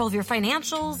and control of your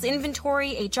financials,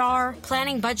 inventory, HR,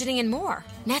 planning, budgeting, and more.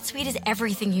 NetSuite is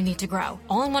everything you need to grow,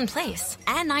 all in one place.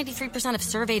 And 93% of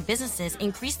surveyed businesses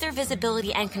increase their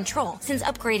visibility and control since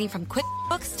upgrading from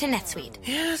QuickBooks to NetSuite.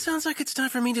 Yeah, sounds like it's time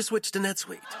for me to switch to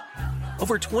NetSuite.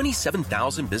 Over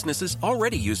 27,000 businesses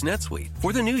already use NetSuite.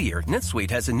 For the new year,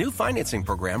 NetSuite has a new financing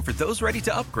program for those ready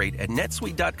to upgrade at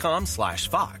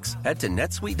netsuite.com/Fox. Head to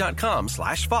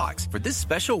netsuite.com/Fox for this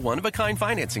special one-of-a-kind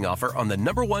financing offer on the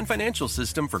 #1 financial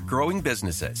system for growing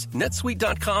businesses.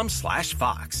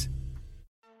 netsuite.com/Fox.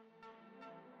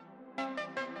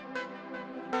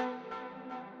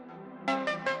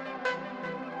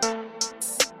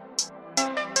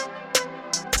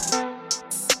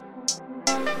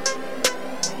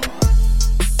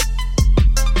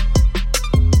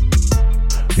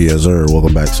 Yes, sir.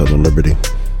 Welcome back, Southern Liberty.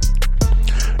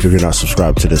 If you're not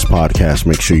subscribed to this podcast,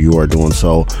 make sure you are doing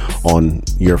so on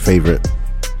your favorite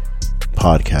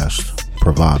podcast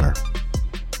provider.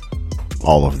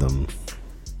 All of them.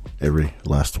 Every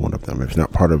last one of them. If you're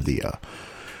not part of the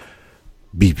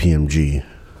BPMG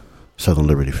Southern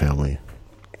Liberty family,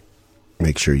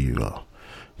 make sure you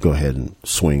go ahead and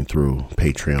swing through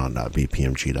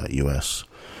patreon.bpmg.us.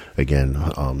 Again,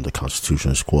 the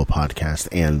Constitution School podcast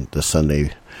and the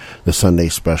Sunday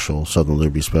special, Southern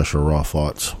Liberty special Raw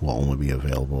Thoughts will only be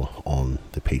available on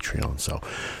the Patreon. So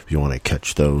if you want to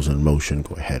catch those in motion,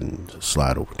 go ahead and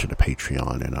slide over to the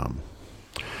Patreon, and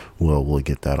we'll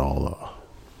get that all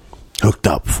hooked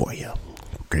up for you.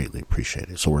 Greatly appreciate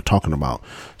it. So we're talking about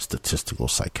statistical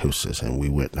psychosis, and we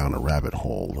went down a rabbit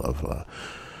hole of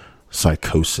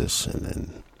psychosis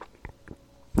and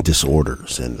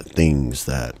disorders and the things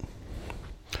that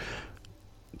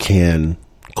can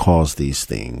cause these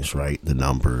things, right? The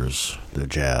numbers, the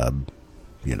jab,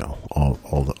 you know, all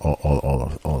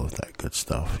of that good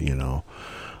stuff, you know.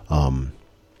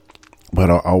 But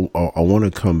I want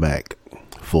to come back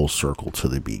full circle to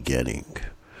the beginning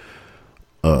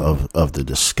of the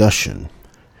discussion,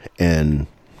 and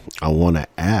I want to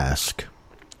ask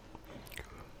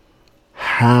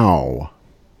how.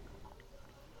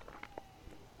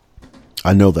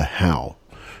 I know the how.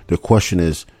 The question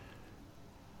is,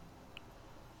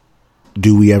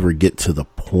 do we ever get to the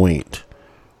point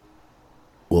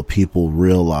where people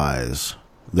realize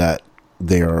that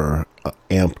they are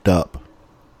amped up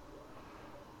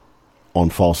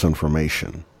on false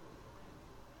information?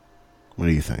 What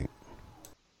do you think?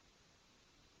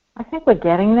 I think we're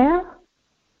getting there.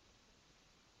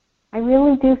 I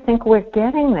really do think we're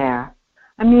getting there.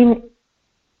 I mean,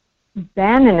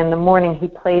 Bannon in the morning, he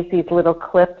plays these little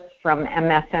clips from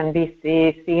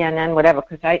MSNBC, CNN, whatever,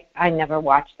 because I never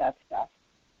watch that stuff.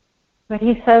 But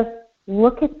he says,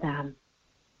 look at them.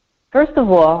 First of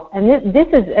all, and this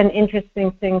is an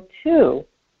interesting thing too,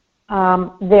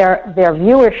 their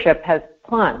viewership has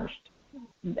plunged,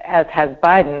 as has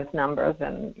Biden's numbers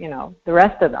and, the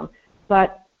rest of them.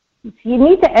 But you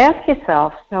need to ask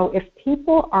yourself, so if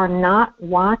people are not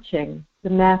watching the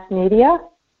mass media,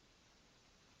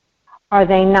 are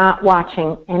they not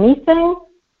watching anything,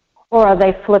 or are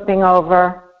they flipping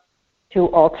over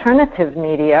to alternative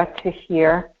media to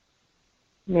hear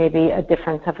maybe a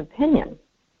difference of opinion?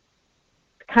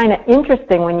 It's kind of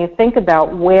interesting when you think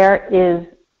about where is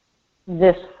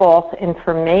this false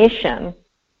information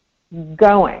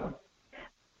going.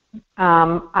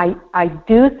 I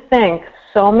do think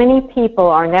so many people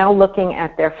are now looking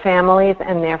at their families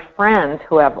and their friends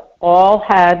who have all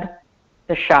had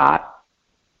the shot,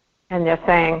 and they're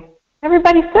saying,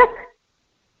 everybody's sick.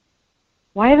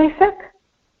 Why are they sick?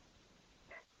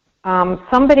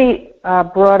 Somebody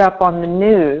brought up on the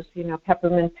news,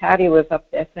 Peppermint Patty was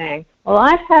up there saying, well,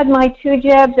 I've had my 2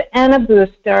 jabs and a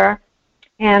booster.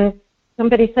 And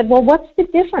somebody said, well, what's the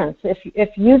difference?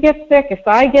 If you get sick, if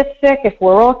I get sick, if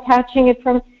we're all catching it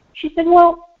from... She said,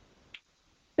 well,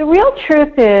 the real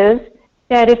truth is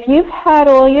that if you've had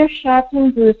all your shots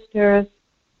and boosters,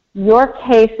 your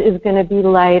case is going to be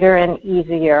lighter and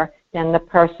easier than the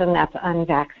person that's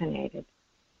unvaccinated.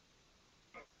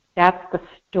 That's the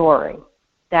story.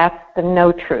 That's the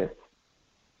no truth.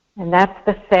 And that's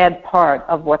the sad part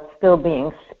of what's still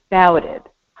being spouted.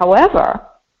 However,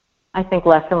 I think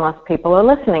less and less people are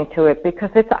listening to it because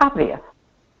it's obvious.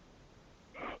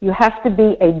 You have to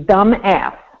be a dumb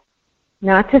ass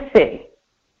not to see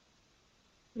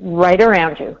right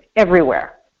around you,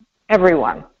 everywhere,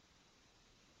 everyone.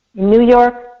 In New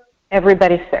York,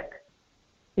 everybody's sick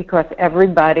because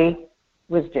everybody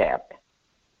was jabbed.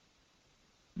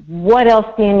 What else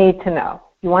do you need to know?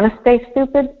 You want to stay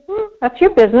stupid? That's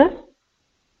your business.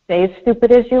 Stay as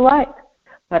stupid as you like.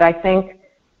 But I think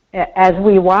as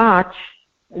we watch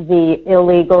the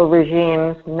illegal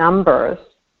regime's numbers,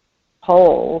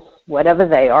 polls, whatever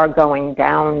they are, going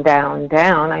down, down,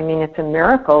 down, I mean, it's a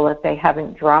miracle that they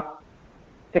haven't dropped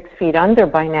 6 feet under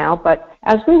by now. But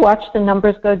as we watch the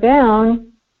numbers go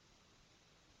down,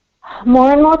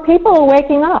 more and more people are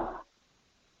waking up.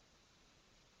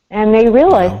 And they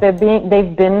realize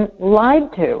they've been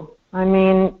lied to. I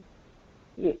mean,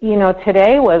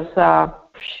 today was,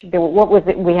 what was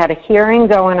it? We had a hearing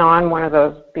going on, one of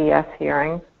those BS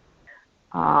hearings,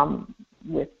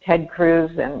 with Ted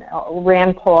Cruz and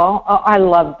Rand Paul. Oh, I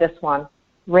love this one.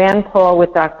 Rand Paul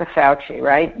with Dr. Fauci,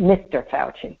 right? Mr.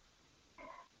 Fauci.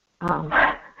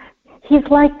 He's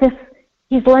like this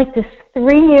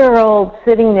 3-year-old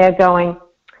sitting there going,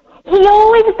 he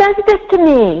always does this to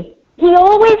me. He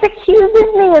always accuses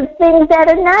me of things that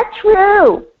are not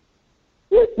true.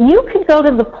 You could go to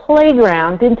the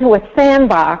playground, into a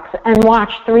sandbox, and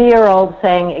watch 3-year-olds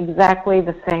saying exactly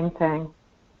the same thing.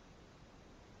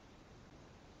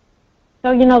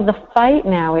 So, the fight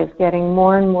now is getting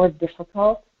more and more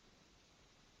difficult.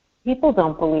 People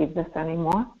don't believe this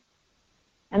anymore.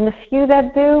 And the few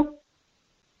that do,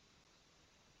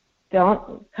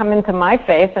 don't come into my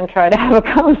face and try to have a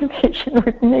conversation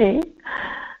with me.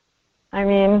 I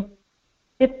mean,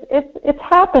 it's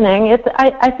happening.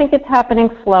 I think it's happening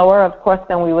slower, of course,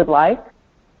 than we would like.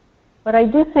 But I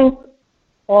do think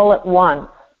all at once,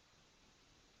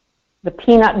 the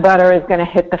peanut butter is going to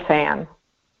hit the fan.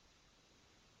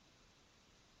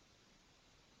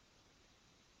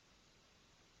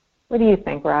 What do you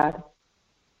think, Rod?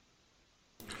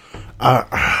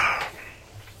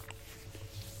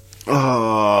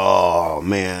 Oh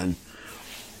man,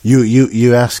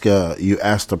 you ask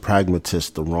the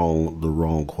pragmatist the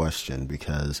wrong question,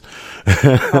 because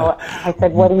I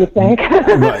said, what do you think?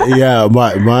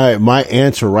 my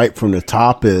answer right from the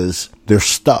top is they're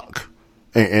stuck.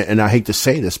 And I hate to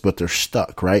say this, but they're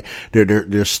stuck, right?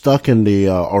 They're stuck in the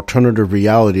alternative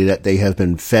reality that they have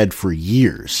been fed for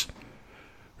years,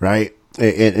 right?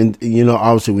 And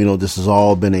obviously we know this has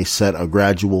all been a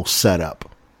gradual setup,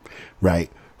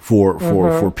 right?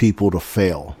 For people to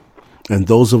fail. And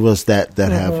those of us that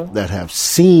have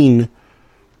seen,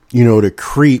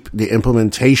 the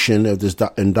implementation of this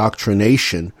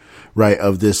indoctrination, right,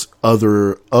 of this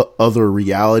other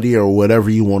reality, or whatever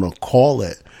you want to call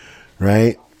it,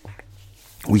 right?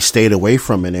 We stayed away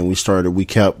from it, and we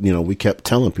kept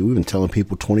telling people, we've been telling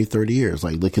people 20, 30 years,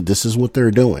 like, look, this is what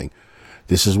they're doing.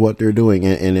 This is what they're doing.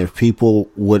 And if people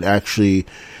would actually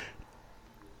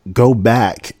go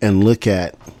back and look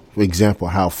at, for example,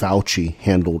 how Fauci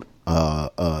handled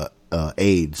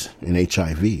AIDS and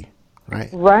HIV, right?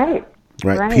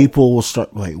 Right. People will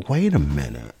start like, wait a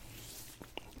minute.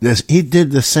 He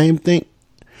did the same thing.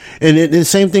 And the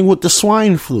same thing with the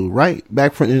swine flu, right?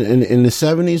 Back in the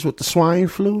 70s with the swine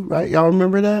flu, right? Y'all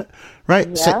remember that? Right?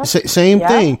 Yeah. Same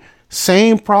thing.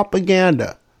 Same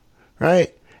propaganda,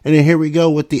 right? And then here we go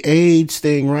with the AIDS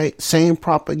thing, right? Same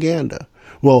propaganda.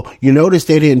 Well, you notice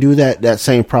they didn't do that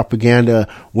same propaganda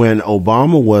when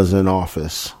Obama was in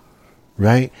office,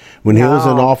 right? When he was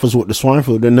in office with the swine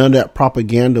flu, then none of that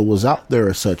propaganda was out there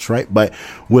as such, right? But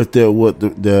with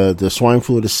the swine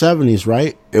flu of the 70s,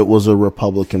 right? It was a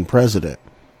Republican president,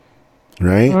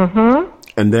 right? Mm-hmm.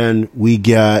 And then we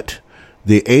got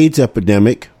the AIDS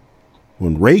epidemic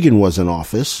when Reagan was in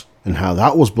office and how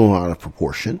that was blown out of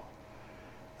proportion,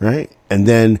 right? And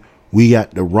then we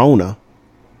got the Rona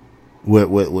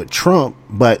with Trump,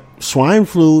 but swine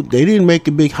flu, they didn't make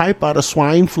a big hype out of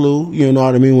swine flu, you know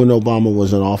what I mean, when Obama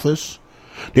was in office.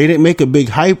 They didn't make a big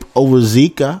hype over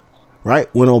Zika, right,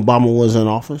 when Obama was in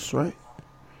office, right?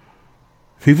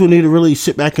 People need to really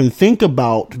sit back and think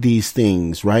about these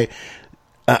things, right?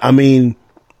 I mean,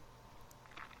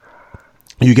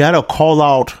 you got to call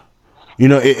out, you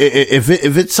know, if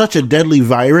it's such a deadly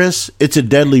virus, it's a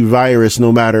deadly virus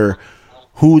no matter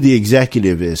who the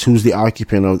executive is, who's the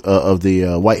occupant of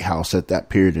the White House at that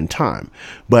period in time.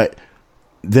 But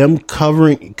them them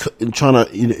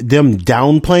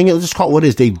downplaying it, let's just call it what it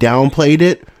is. They downplayed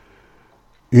it.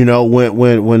 You know,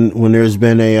 when there's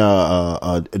been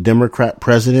a Democrat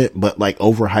president, but like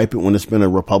overhype it when it's been a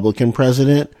Republican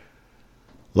president.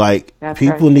 Like, that's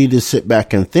people right. need to sit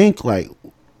back and think, like,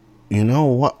 you know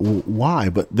what? Why?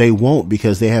 But they won't,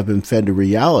 because they have been fed the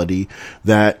reality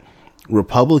that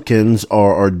Republicans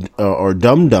are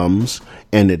dum-dums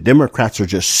and the Democrats are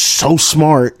just so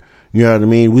smart. You know what I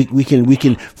mean? We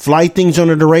can fly things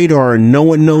under the radar and no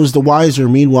one knows the wiser.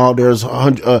 Meanwhile, there's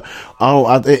it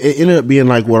ended up being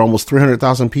like almost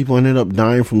 300,000 people ended up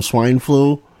dying from swine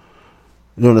flu.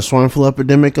 You know, the swine flu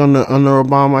epidemic under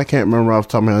Obama. I can't remember off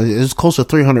the top of my head. It was close to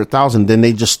 300,000. Then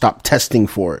they just stopped testing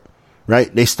for it.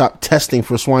 Right? They stopped testing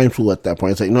for swine flu at that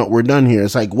point. It's like, no, we're done here.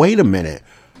 It's like, wait a minute.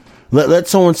 Let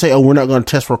someone say, oh, we're not going to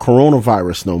test for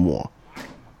coronavirus no more.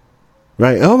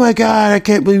 Right? Oh my God, I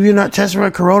can't believe you're not testing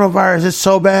for coronavirus. It's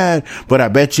so bad. But I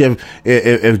bet you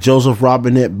if Joseph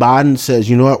Robinette Biden says,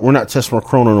 you know what, we're not testing for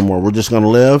corona no more. We're just going to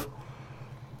live.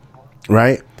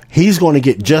 Right? He's going to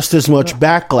get just as much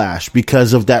backlash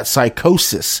because of that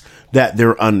psychosis that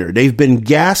they're under. They've been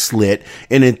gaslit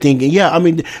and then thinking, yeah, I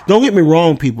mean, don't get me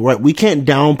wrong, people, right? We can't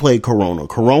downplay corona.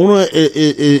 Corona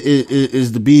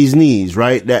is the bee's knees,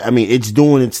 right? That, I mean, it's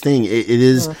doing its thing. It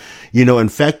is, you know,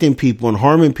 infecting people and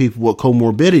harming people with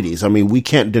comorbidities. I mean, we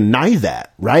can't deny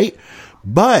that, right?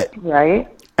 But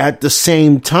at the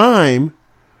same time,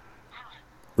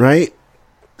 right?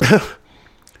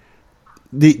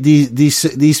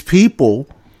 These people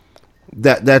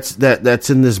that's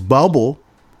in this bubble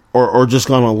are just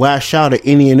going to lash out at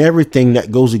any and everything that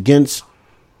goes against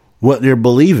what they're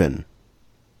believing.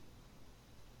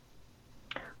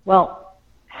 Well,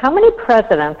 how many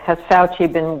presidents has Fauci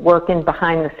been working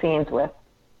behind the scenes with?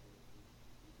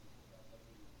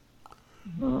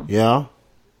 Yeah.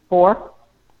 4?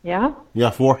 Yeah? Yeah,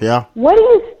 4, yeah. What do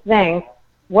you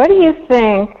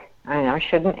think? I know I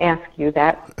shouldn't ask you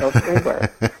that. Those 3 words.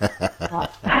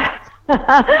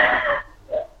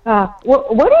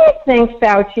 What do you think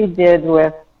Fauci did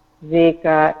with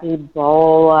Zika,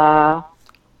 Ebola,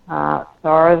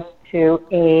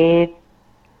 SARS-2, AIDS?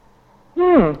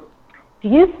 Do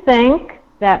you think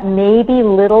that maybe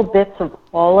little bits of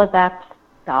all of that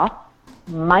stuff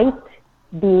might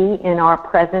be in our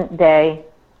present day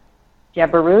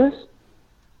jabberoos?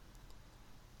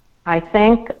 I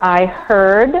think I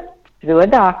heard through a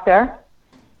doctor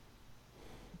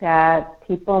that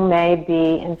people may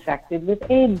be infected with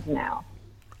AIDS now.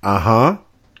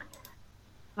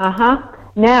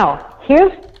 Now,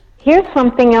 here's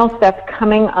something else that's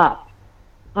coming up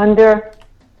under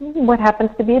what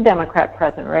happens to be a Democrat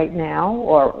president right now,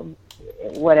 or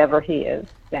whatever he is,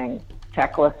 saying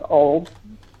feckless old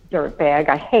dirtbag.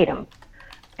 I hate him.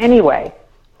 Anyway,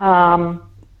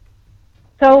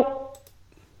 so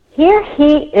here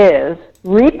he is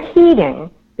repeating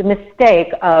the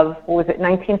mistake of, what was it,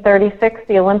 1936,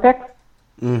 the Olympics?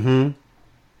 In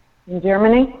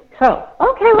Germany? So,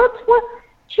 okay,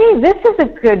 this is a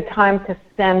good time to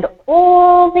send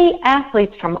all the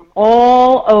athletes from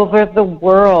all over the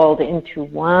world into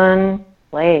one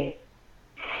place.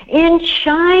 In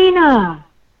China.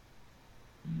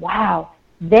 Wow.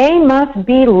 They must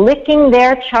be licking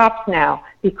their chops now,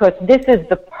 because this is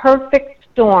the perfect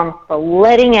storm for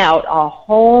letting out a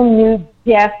whole new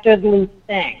dastardly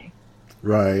thing.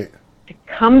 Right. To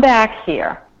come back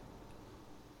here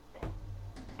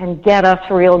and get us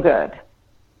real good.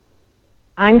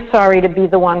 I'm sorry to be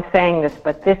the one saying this,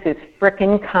 but this is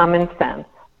frickin' common sense.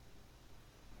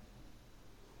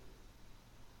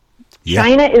 Yeah.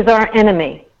 China is our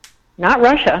enemy, not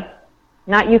Russia,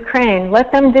 not Ukraine.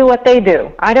 Let them do what they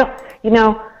do. I don't,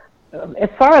 as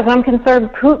far as I'm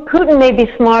concerned, Putin may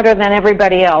be smarter than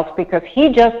everybody else because he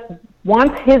just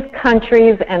wants his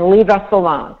countries and leave us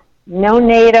alone. No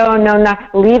NATO,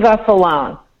 leave us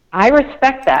alone. I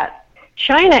respect that.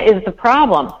 China is the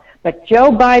problem, but Joe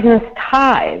Biden's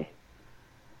ties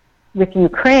with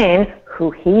Ukraine, who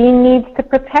he needs to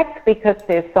protect because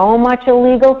there's so much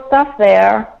illegal stuff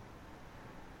there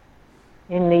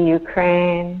in the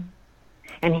Ukraine,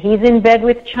 and he's in bed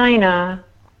with China.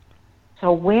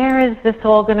 So where is this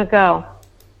all going to go?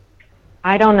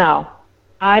 I don't know.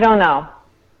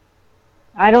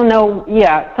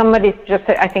 Yeah, somebody just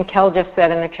said, I think Kel just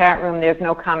said in the chat room, there's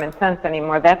no common sense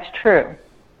anymore. That's true.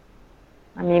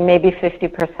 I mean, maybe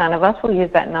 50% of us will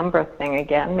use that number thing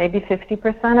again. Maybe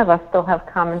 50% of us still have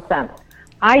common sense.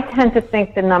 I tend to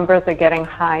think the numbers are getting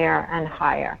higher and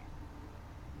higher.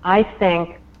 I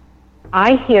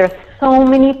hear so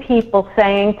many people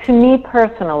saying to me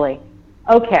personally,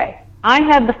 okay, I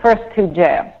had the first 2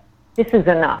 jabs. This is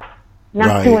enough.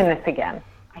 Not doing this again.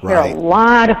 I hear a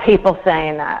lot of people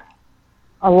saying that.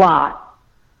 A lot.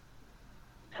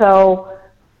 So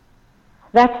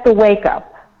that's the wake up.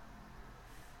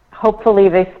 Hopefully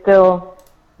they still,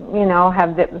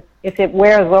 have if it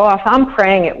wears off, I'm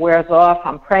praying it wears off.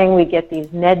 I'm praying we get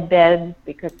these med beds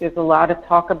because there's a lot of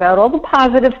talk about all the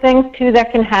positive things, too,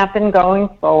 that can happen going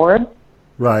forward.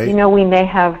 Right. We may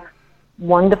have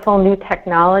wonderful new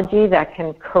technology that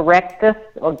can correct this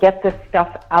or get this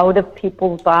stuff out of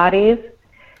people's bodies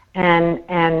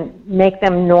and make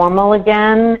them normal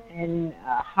again, and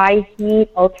high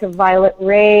heat, ultraviolet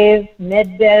rays,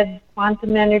 med beds,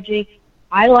 quantum energy.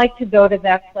 I like to go to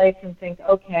that place and think,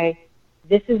 okay,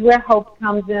 this is where hope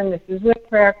comes in. This is where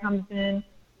prayer comes in.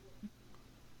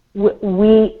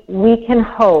 We can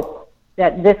hope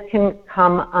that this can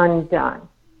come undone.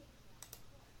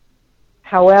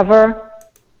 However,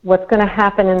 what's going to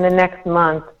happen in the next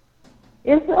month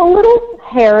is a little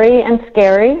hairy and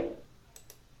scary.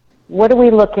 What are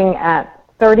we looking at?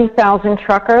 30,000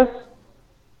 truckers?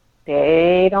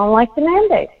 They don't like the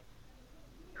mandate.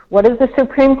 What is the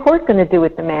Supreme Court going to do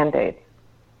with the mandate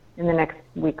in the next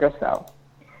week or so?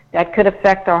 That could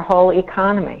affect our whole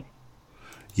economy.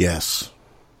 Yes.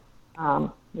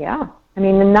 Yeah. I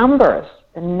mean, the numbers.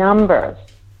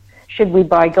 Should we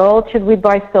buy gold? Should we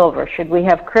buy silver? Should we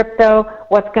have crypto?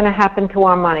 What's going to happen to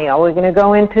our money? Are we going to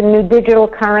go into new digital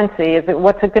currency?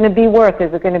 What's it going to be worth?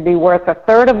 Is it going to be worth a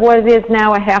third of what it is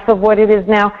now, a half of what it is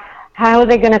now? How are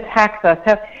they going to tax us?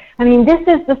 This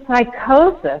is the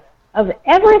psychosis of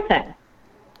everything.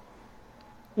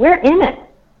 We're in it.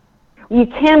 You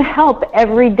can't help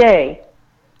every day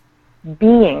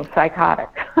being psychotic.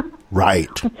 Right.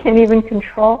 You can't even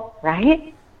control,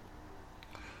 right?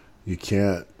 You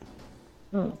can't.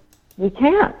 You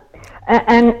can't.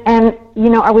 And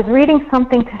I was reading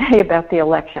something today about the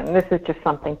election. This is just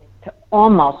something to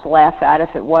almost laugh at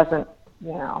if it wasn't,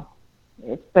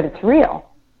 but it's real.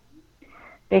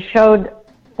 They showed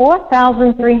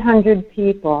 4,300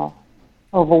 people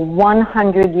over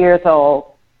 100 years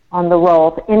old on the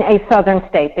rolls in a southern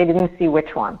state. They didn't see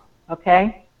which one,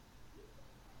 okay?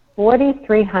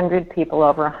 4,300 people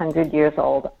over 100 years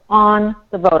old on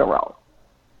the voter rolls.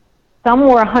 Some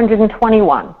were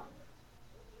 121.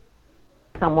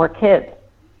 Some were kids.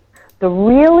 The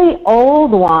really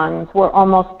old ones were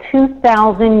almost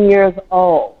 2,000 years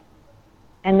old.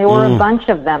 And there were a bunch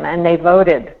of them, and they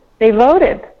voted.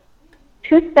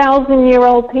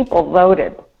 2,000-year-old people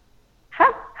voted.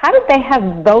 How did they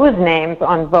have those names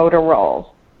on voter rolls?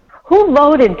 Who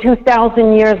voted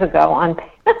 2,000 years ago on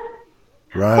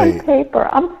paper?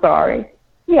 I'm sorry.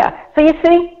 Yeah. So you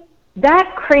see,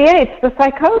 that creates the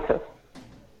psychosis.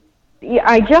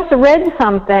 I just read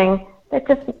something that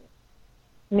just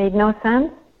made no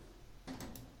sense.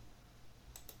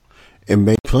 It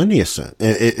made plenty of sense.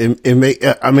 It made.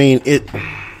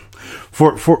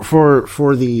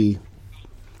 For the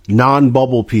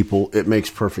non-bubble people, it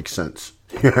makes perfect sense.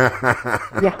 Yeah,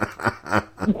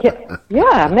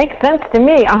 it makes sense to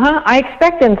me. I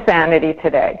expect insanity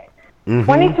today.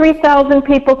 23,000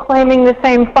 people claiming the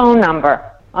same phone number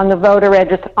on the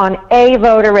on a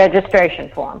voter registration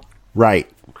form. Right.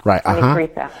 Right.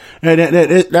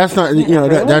 23,000. That's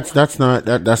not,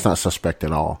 that's not suspect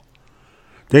at all.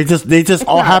 They just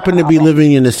all happen to be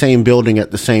living in the same building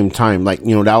at the same time. Like,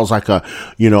 that was like a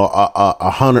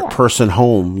 100-person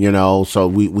home, so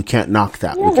we can't knock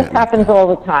that. Yeah, this happens all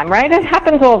the time, right? It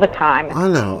happens all the time. I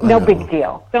know. No big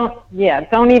deal. Don't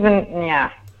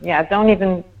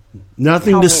even.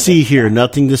 Nothing to see here.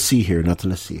 Nothing to see here.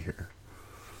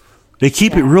 They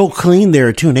keep it real clean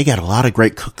there too, and they got a lot of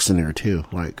great cooks in there too.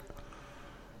 Like,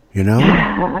 They do.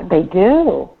 They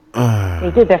do.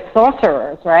 They're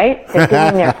sorcerers, right? They're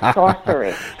doing their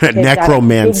sorcery.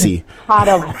 Necromancy. Got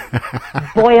a big pot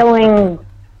of boiling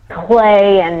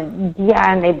clay, and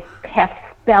they cast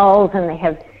spells, and they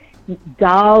have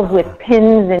dolls with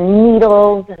pins and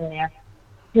needles, and they're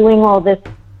doing all this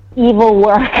evil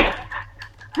work.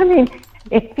 I mean,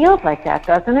 it feels like that,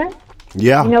 doesn't it?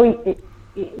 Yeah.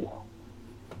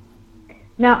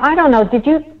 Now, I don't know. Did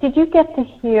you get to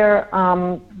hear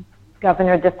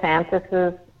Governor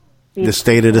DeSantis's speech? The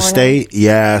state of the state?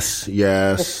 Yes.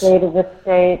 The state of the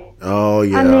state. Oh,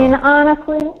 yeah. I mean,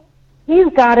 honestly, he's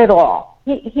got it all.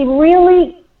 He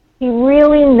really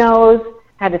knows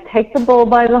how to take the bull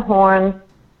by the horns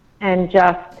and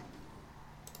just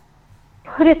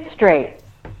put it straight.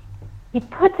 He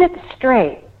puts it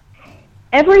straight.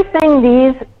 Everything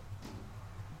these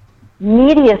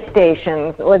media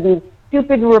stations or these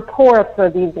stupid reports or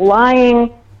these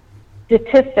lying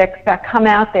statistics that come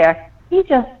out there, he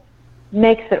just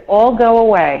makes it all go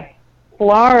away.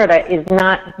 Florida is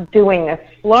not doing this.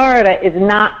 Florida is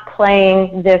not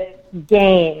playing this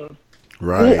game.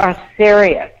 Right. We are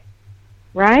serious.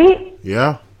 Right?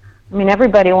 Yeah. I mean,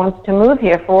 everybody wants to move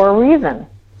here for a reason.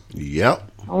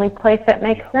 Yep. Only place that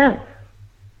makes sense.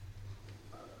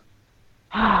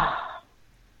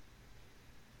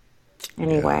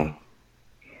 Anyway,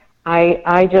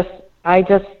 I just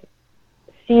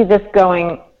see this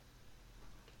going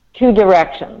two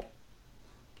directions,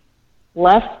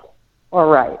 left or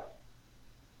right,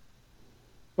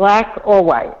 black or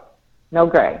white, no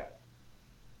gray.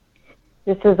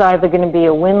 This is either going to be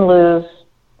a win-lose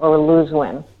or a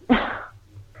lose-win.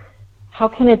 How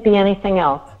can it be anything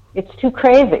else? It's too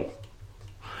crazy.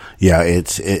 Yeah,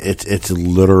 it's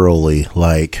literally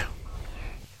like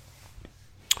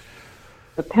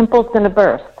the pimple's going to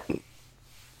burst.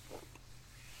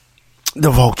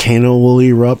 The volcano will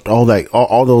erupt. All that,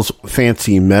 all those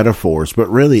fancy metaphors, but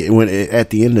really, at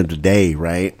the end of the day,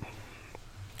 right?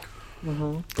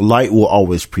 Mm-hmm. Light will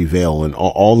always prevail, and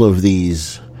all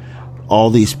these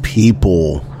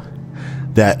people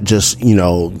that just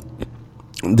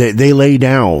they lay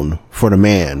down for the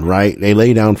man, right? They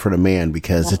lay down for the man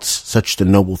because it's such the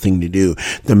noble thing to do.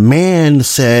 The man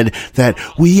said that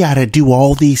we got to do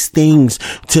all these things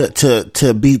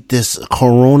to beat this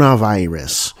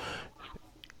coronavirus.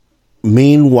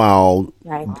 Meanwhile,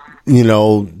 right.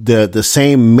 The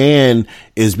same man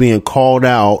is being called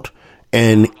out,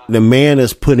 and the man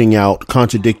is putting out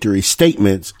contradictory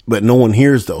statements, but no one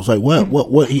hears those. Like, what?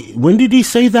 When did he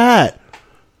say that?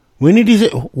 When did he say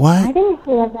what? I didn't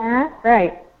hear that.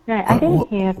 Right. I didn't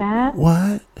hear that.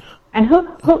 What? And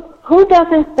who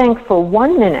doesn't think for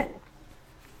 1 minute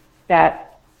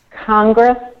that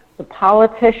Congress, the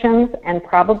politicians, and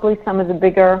probably some of the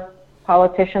bigger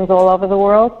politicians all over the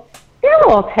world, they're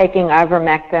all taking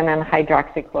ivermectin and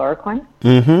hydroxychloroquine.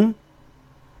 Mm-hmm.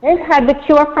 They've had the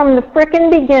cure from the frickin'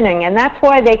 beginning, and that's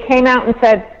why they came out and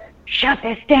said, shut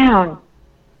this down.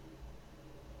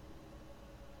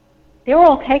 They're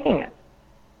all taking it.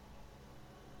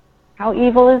 How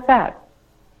evil is that?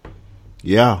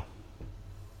 Yeah.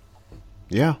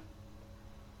 Yeah.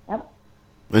 Yep.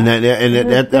 And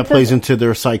that plays into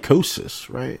their psychosis,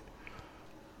 right?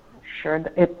 Sure,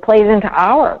 it plays into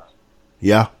ours.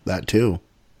 Yeah, that too.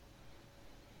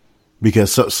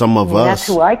 Because some of us, that's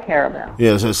who I care about.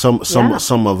 Yeah, so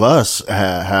some of us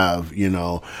have we've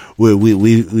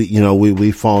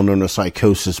fallen under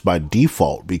psychosis by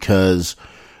default because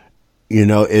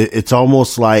it's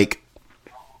almost like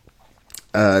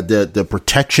the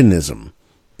protectionism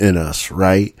in us,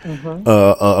 right? Mm-hmm.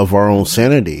 Of our own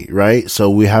sanity, right?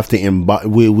 So we have to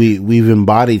we've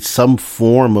embodied some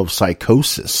form of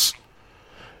psychosis.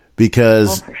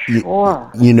 Because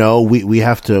sure. we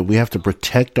have to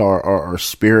protect our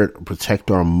spirit,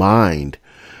 protect our mind,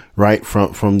 right,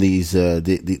 from these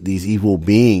evil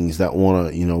beings that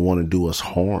want to do us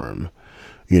harm,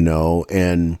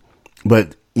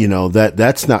 but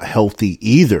that's not healthy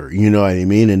either, you know what I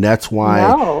mean? And that's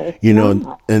why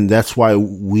and that's why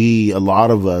a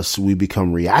lot of us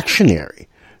become reactionary.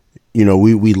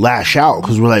 We lash out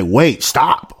because we're like, wait,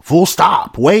 stop, full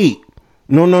stop, wait.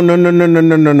 No.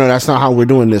 That's not how we're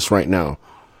doing this right now.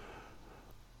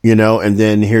 you know, and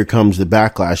then here comes the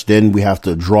backlash. Then we have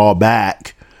to draw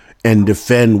back and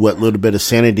defend what little bit of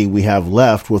sanity we have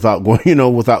left without going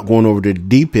over the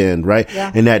deep end, right?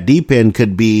 Yeah. And that deep end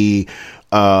could be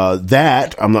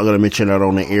that, I'm not going to mention that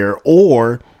on the air,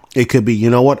 or it could be, you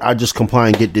know what, I just comply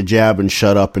and get the jab and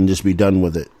shut up and just be done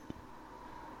with it.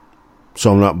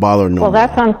 So I'm not bothered no more. Well,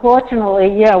 that's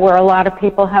unfortunately, where a lot of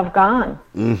people have gone.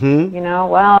 Mm-hmm. You know,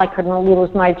 well, I couldn't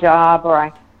lose my job, or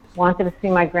I wanted to see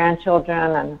my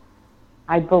grandchildren, and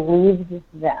I believed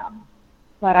them,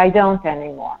 but I don't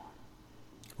anymore.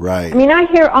 Right. I mean, I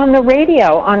hear on the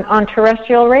radio, on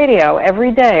terrestrial radio,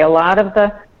 every day, a lot of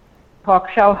the talk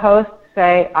show hosts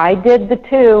say, I did the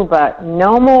two, but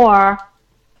no more,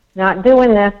 not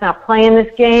doing this, not playing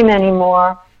this game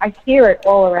anymore. I hear it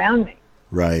all around me.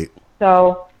 Right.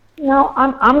 So, you know,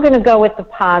 I'm going to go with the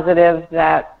positive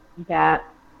that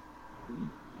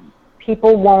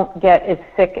people won't get as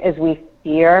sick as we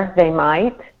fear they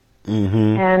might.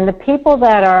 Mm-hmm. And the people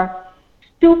that are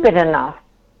stupid enough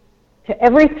to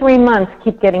every 3 months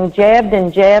keep getting jabbed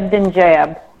and jabbed and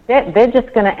jabbed, they're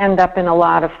just going to end up in a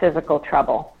lot of physical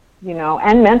trouble, you know,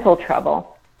 and mental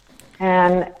trouble.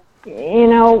 And, you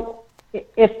know,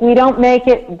 if we don't make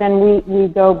it, then we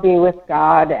go be with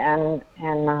God, and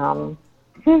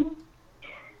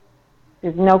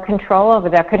there's no control over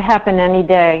that. Could happen any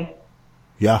day.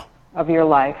 Yeah. Of your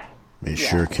life. It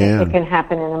sure can. It can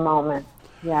happen in a moment.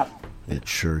 Yeah. It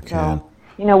sure can. So,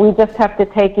 you know, we just have to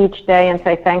take each day and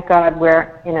say, thank God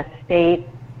we're in a state,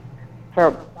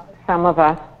 for some of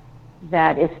us,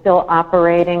 that is still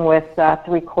operating with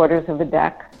 3/4 of a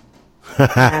deck.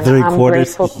 And 3/4. I'm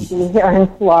grateful to be here in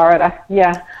Florida.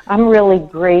 Yeah, I'm really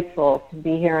grateful to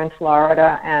be here in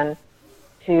Florida and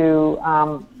to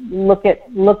look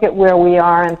at where we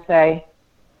are and say,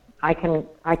 I can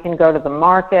go to the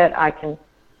market, I can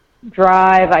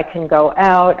drive, I can go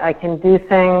out, I can do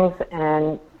things,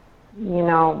 and you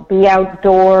know, be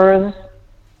outdoors.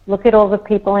 Look at all the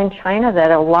people in China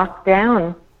that are locked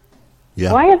down.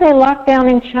 Yeah. Why are they locked down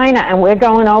in China and we're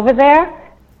going over there?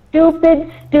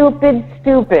 Stupid, stupid,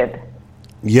 stupid.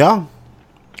 Yeah.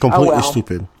 Completely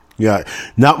stupid. Yeah.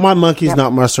 Not my monkeys,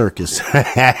 not my circus.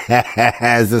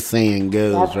 As the saying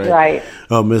goes, That's right.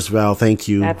 Oh, Miss Val, thank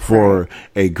you for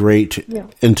a great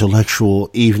intellectual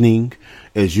evening,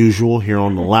 as usual, here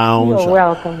on the lounge. You're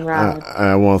welcome, Rob.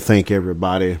 I want to thank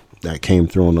everybody that came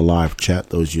through on the live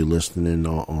chat, those of you listening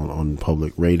on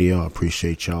public radio. I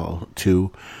appreciate y'all,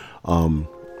 too.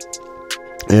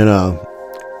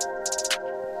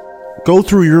 Go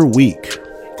through your week.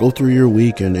 Go through your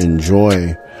week and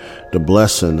enjoy the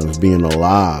blessing of being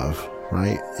alive,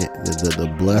 right? The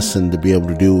blessing to be able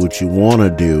to do what you want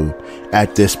to do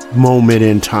at this moment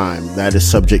in time that is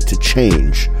subject to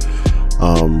change.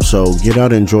 So get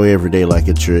out and enjoy every day like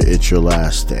it's your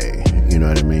last day. You know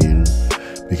what I mean?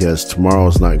 Because tomorrow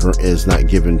is not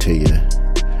given to you,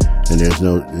 and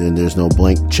there's no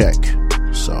blank check.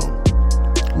 So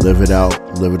live it out.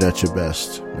 Live it at your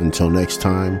best. Until next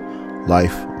time,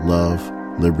 life, love,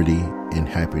 liberty, and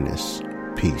happiness.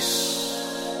 Peace.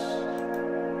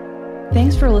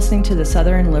 Thanks for listening to the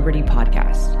Southern Liberty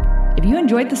Podcast. If you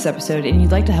enjoyed this episode and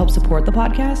you'd like to help support the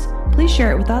podcast, please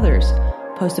share it with others.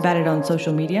 Post about it on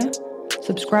social media.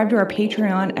 Subscribe to our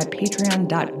Patreon at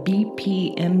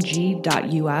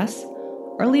patreon.bpmg.us,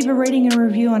 or leave a rating and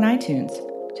review on iTunes.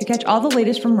 To catch all the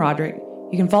latest from Roderick,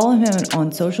 you can follow him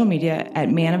on social media at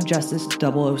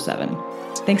manofjustice007.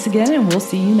 Thanks again, and we'll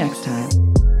see you next time.